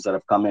questions that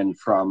have come in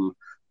from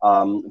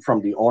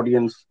the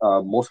audience.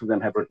 Most of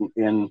them have written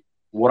in.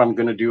 What I'm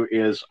going to do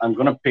is I'm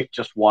going to pick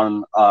just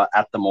one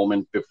at the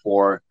moment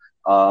before.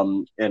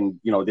 And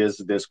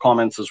there's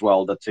comments as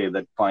well that say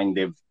that fine,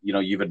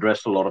 you've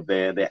addressed a lot of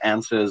their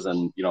answers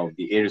and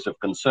the areas of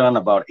concern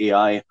about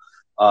AI.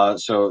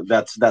 So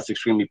that's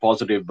extremely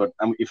positive. But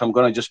if I'm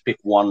going to just pick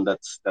one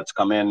that's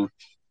come in.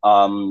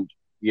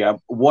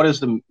 What is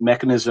the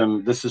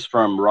mechanism? This is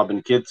from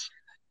Robin Kitts,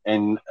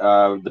 and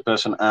the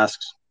person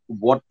asks,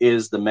 what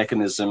is the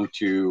mechanism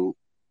to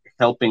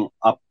helping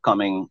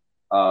upcoming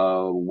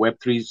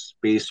Web3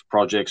 based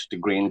projects to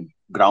gain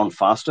ground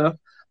faster?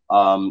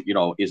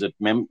 Is it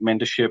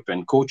mentorship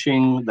and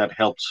coaching that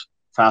helps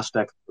fast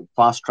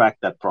track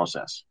that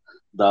process?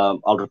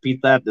 I'll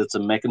repeat that. It's a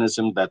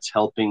mechanism that's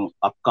helping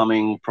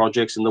upcoming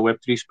projects in the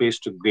Web3 space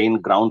to gain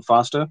ground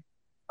faster.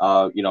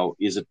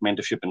 Is it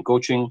mentorship and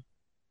coaching?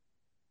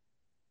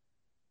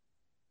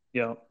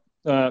 Yeah,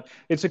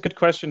 it's a good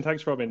question.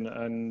 Thanks, Robin.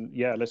 And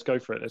yeah, let's go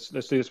for it. Let's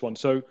do this one.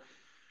 So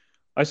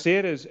I see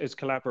it as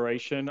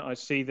collaboration. I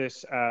see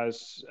this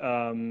as,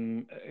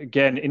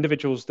 again,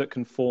 individuals that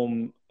can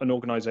form an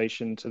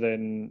organization to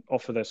then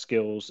offer their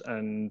skills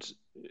and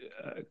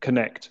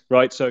connect,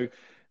 right? So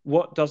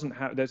what doesn't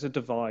have, there's a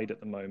divide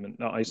at the moment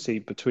that I see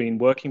between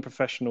working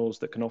professionals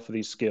that can offer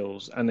these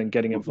skills and then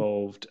getting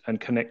involved and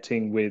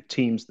connecting with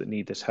teams that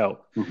need this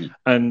help.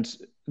 And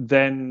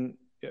then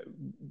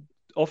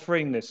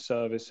offering this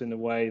service in a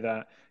way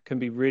that can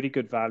be really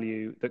good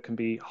value, that can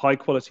be high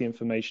quality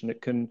information,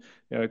 that can,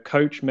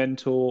 coach,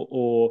 mentor,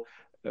 or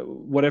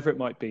whatever it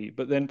might be.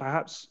 But then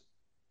perhaps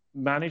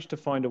manage to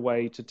find a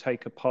way to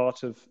take a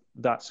part of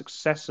that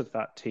success of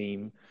that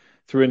team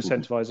through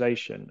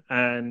incentivization.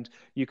 And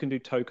you can do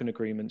token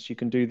agreements, you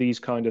can do these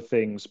kind of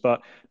things,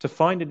 but to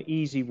find an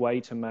easy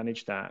way to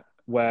manage that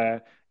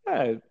where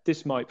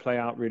this might play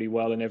out really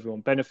well and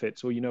everyone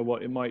benefits, or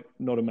it might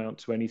not amount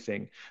to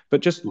anything,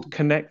 but just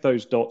connect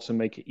those dots and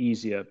make it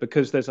easier,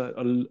 because there's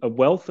a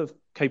wealth of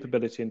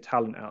capability and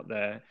talent out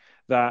there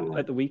that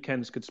at the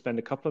weekends could spend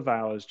a couple of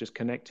hours just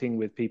connecting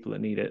with people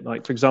that need it.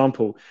 Like, for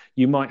example,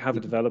 you might have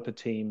a developer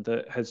team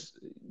that has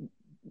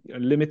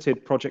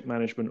limited project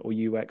management or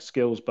UX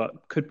skills,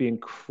 but could be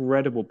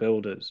incredible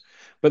builders.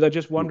 But they're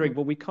just wondering,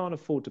 well, we can't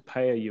afford to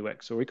pay a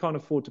UX, or we can't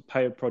afford to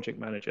pay a project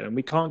manager, and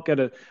we can't get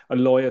a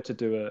lawyer to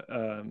do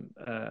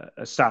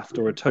a SAFT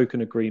or a token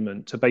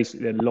agreement to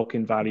basically then lock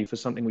in value for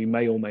something we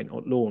may or may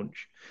not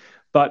launch.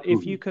 But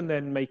if you can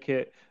then make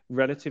it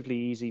relatively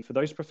easy for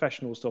those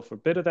professionals to offer a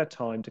bit of their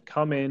time to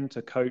come in,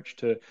 to coach,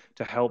 to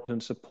help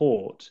and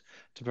support,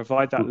 to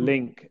provide that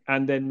link,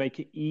 and then make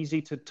it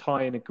easy to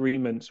tie in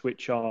agreements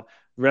which are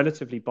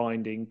relatively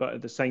binding, but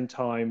at the same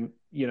time,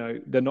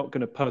 they're not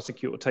going to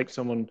persecute or take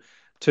someone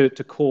to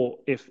court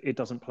if it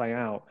doesn't play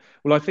out.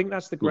 Well, I think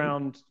that's the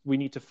ground we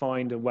need to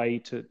find a way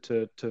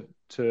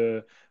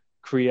to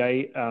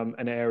create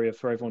an area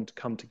for everyone to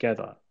come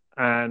together.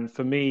 And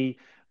for me,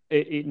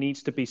 it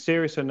needs to be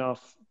serious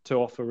enough to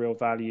offer real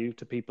value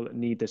to people that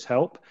need this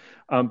help,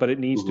 but it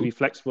needs to be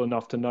flexible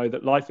enough to know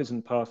that life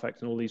isn't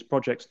perfect and all these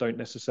projects don't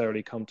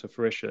necessarily come to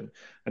fruition.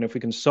 And if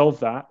we can solve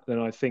that, then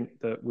I think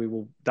that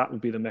that will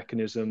be the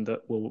mechanism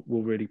that will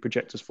really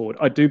project us forward.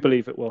 I do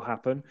believe it will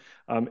happen.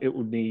 It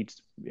will need,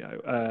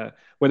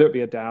 whether it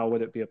be a DAO,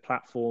 whether it be a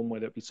platform,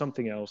 whether it be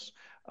something else,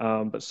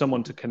 but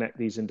someone to connect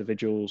these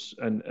individuals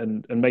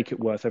and make it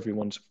worth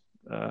everyone's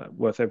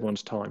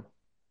time.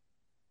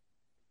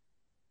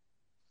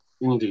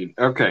 Indeed.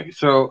 Okay.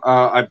 So,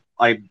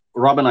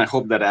 Robin, I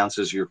hope that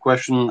answers your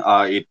question.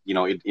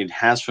 It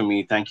has for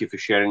me. Thank you for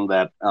sharing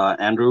that,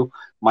 Andrew.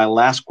 My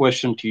last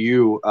question to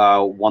you,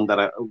 one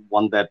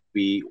that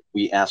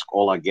we ask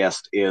all our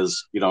guests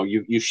is,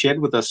 you shared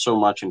with us so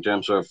much in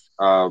terms of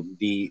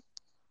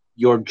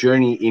your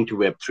journey into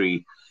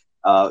Web3,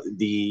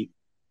 the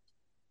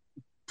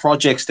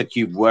projects that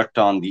you've worked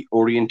on, the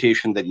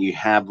orientation that you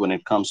have when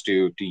it comes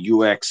to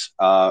UX.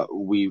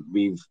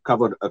 We've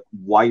covered a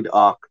wide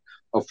arc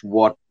of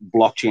what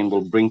blockchain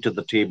will bring to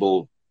the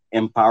table,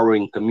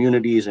 empowering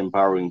communities,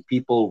 empowering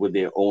people with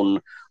their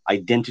own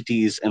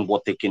identities and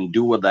what they can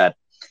do with that.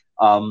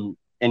 The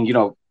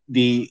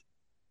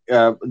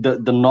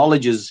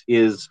knowledge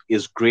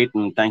is great,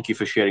 and thank you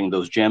for sharing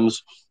those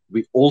gems.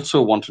 We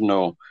also want to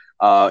know,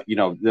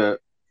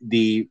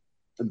 the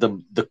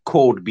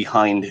code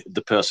behind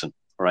the person,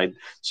 right?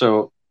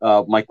 So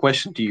my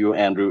question to you,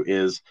 Andrew,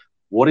 is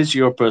what is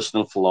your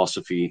personal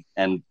philosophy,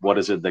 and what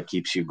is it that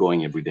keeps you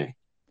going every day?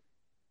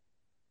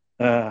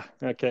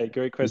 Okay,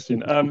 great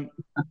question.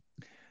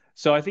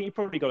 So I think you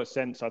probably got a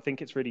sense. I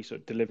think it's really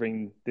sort of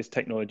delivering this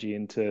technology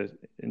into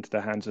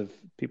the hands of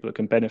people that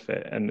can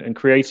benefit, and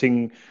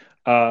creating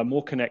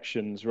more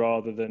connections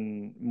rather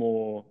than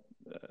more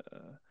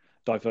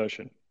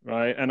diversion,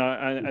 right?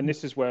 And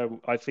this is where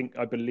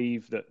I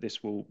believe that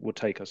this will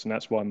take us, and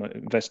that's why I'm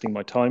investing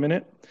my time in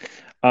it.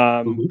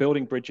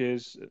 Building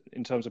bridges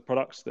in terms of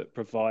products that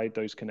provide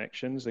those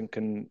connections and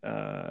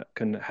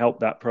can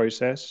help that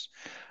process.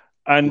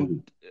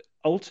 And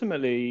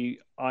ultimately,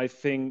 I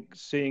think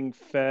seeing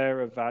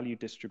fairer value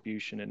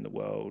distribution in the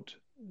world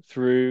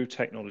through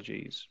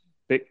technologies,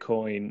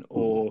 Bitcoin,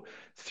 or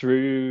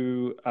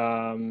through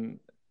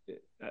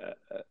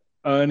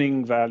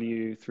earning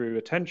value through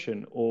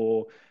attention,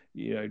 or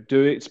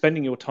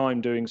spending your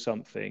time doing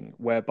something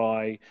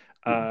whereby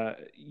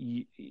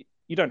you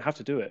don't have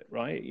to do it,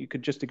 right? You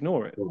could just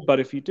ignore it. But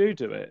if you do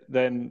it,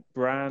 then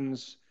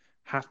brands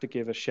have to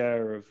give a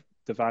share of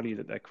the value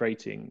that they're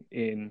creating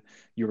in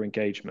your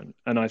engagement.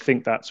 And I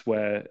think that's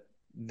where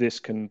this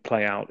can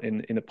play out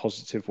in a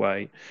positive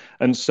way.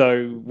 And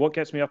so what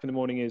gets me up in the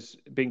morning is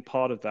being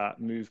part of that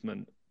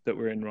movement that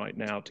we're in right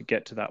now, to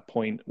get to that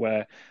point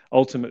where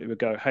ultimately we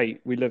go, hey,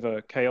 we live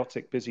a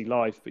chaotic, busy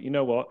life, but you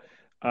know what?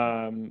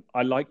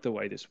 I like the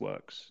way this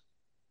works.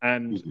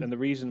 And the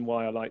reason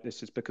why I like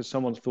this is because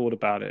someone's thought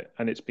about it,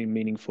 and it's been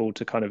meaningful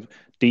to kind of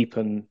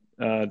deepen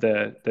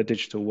their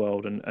digital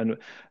world. And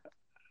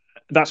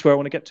that's where I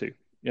want to get to,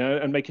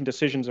 and making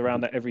decisions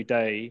around that every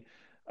day.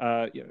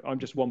 I'm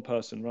just one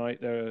person, right?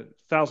 There are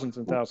thousands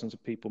and thousands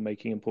of people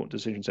making important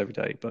decisions every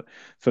day. But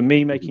for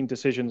me, making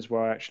decisions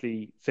where I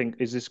actually think,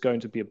 is this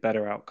going to be a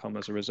better outcome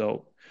as a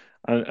result?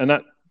 And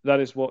that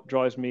is what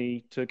drives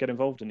me to get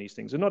involved in these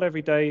things. And not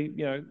every day,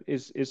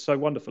 is so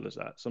wonderful as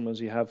that.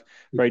 Sometimes you have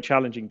very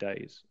challenging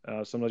days.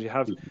 Sometimes you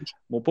have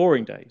more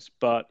boring days.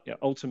 But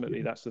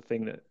ultimately, that's the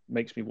thing that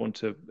makes me want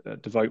to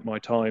devote my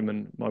time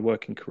and my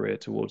working career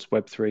towards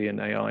Web3 and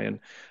AI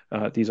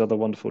and these other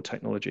wonderful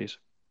technologies.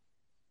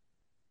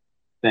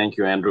 Thank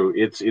you, Andrew.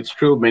 It's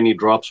true. Many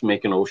drops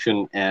make an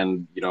ocean,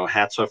 and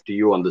hats off to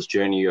you on this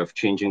journey of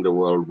changing the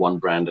world one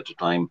brand at a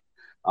time.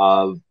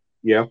 Uh,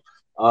 yeah,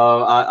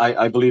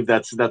 I believe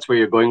that's where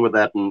you're going with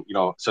that, and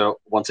so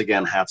once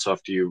again, hats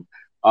off to you.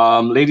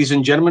 Ladies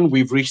and gentlemen,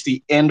 we've reached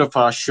the end of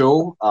our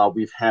show.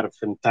 We've had a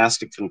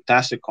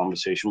fantastic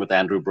conversation with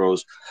Andrew Brough.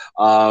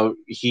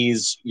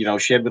 He's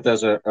shared with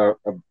us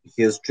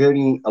his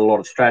journey, a lot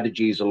of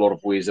strategies, a lot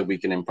of ways that we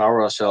can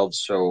empower ourselves.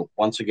 So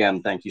once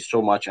again, thank you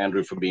so much,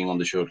 Andrew, for being on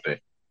the show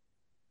today.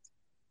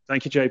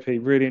 Thank you,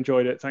 JP. Really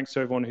enjoyed it. Thanks to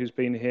everyone who's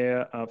been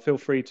here. Feel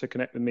free to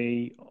connect with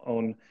me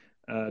on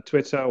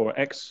Twitter or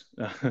X,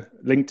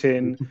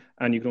 LinkedIn,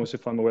 and you can also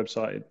find my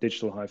website at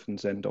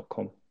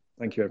digital-zen.com.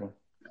 Thank you, everyone.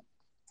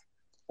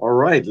 All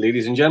right,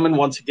 ladies and gentlemen,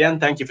 once again,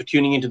 thank you for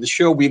tuning into the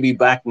show. We'll be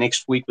back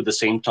next week with the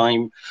same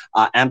time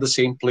and the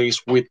same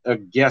place with a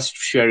guest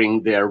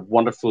sharing their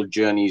wonderful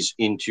journeys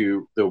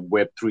into the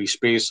Web3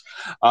 space.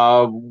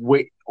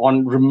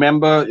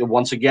 Remember,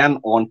 once again,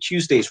 on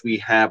Tuesdays, we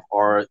have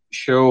our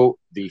show,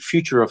 The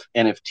Future of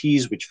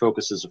NFTs, which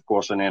focuses, of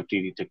course, on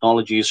NFT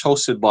technologies,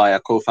 hosted by our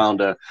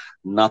co-founder,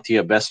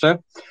 Natia Bester.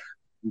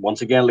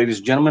 Once again, ladies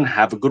and gentlemen,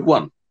 have a good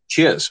one.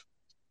 Cheers.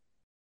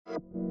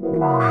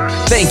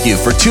 Thank you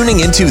for tuning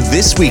into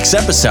this week's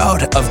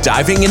episode of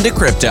Diving into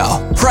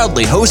Crypto,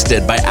 proudly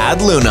hosted by Ad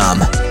Lunam,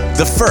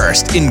 the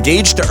first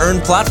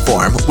engage-to-earn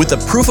platform with a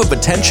proof of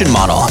attention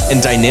model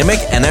and dynamic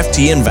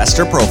NFT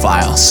investor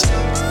profiles.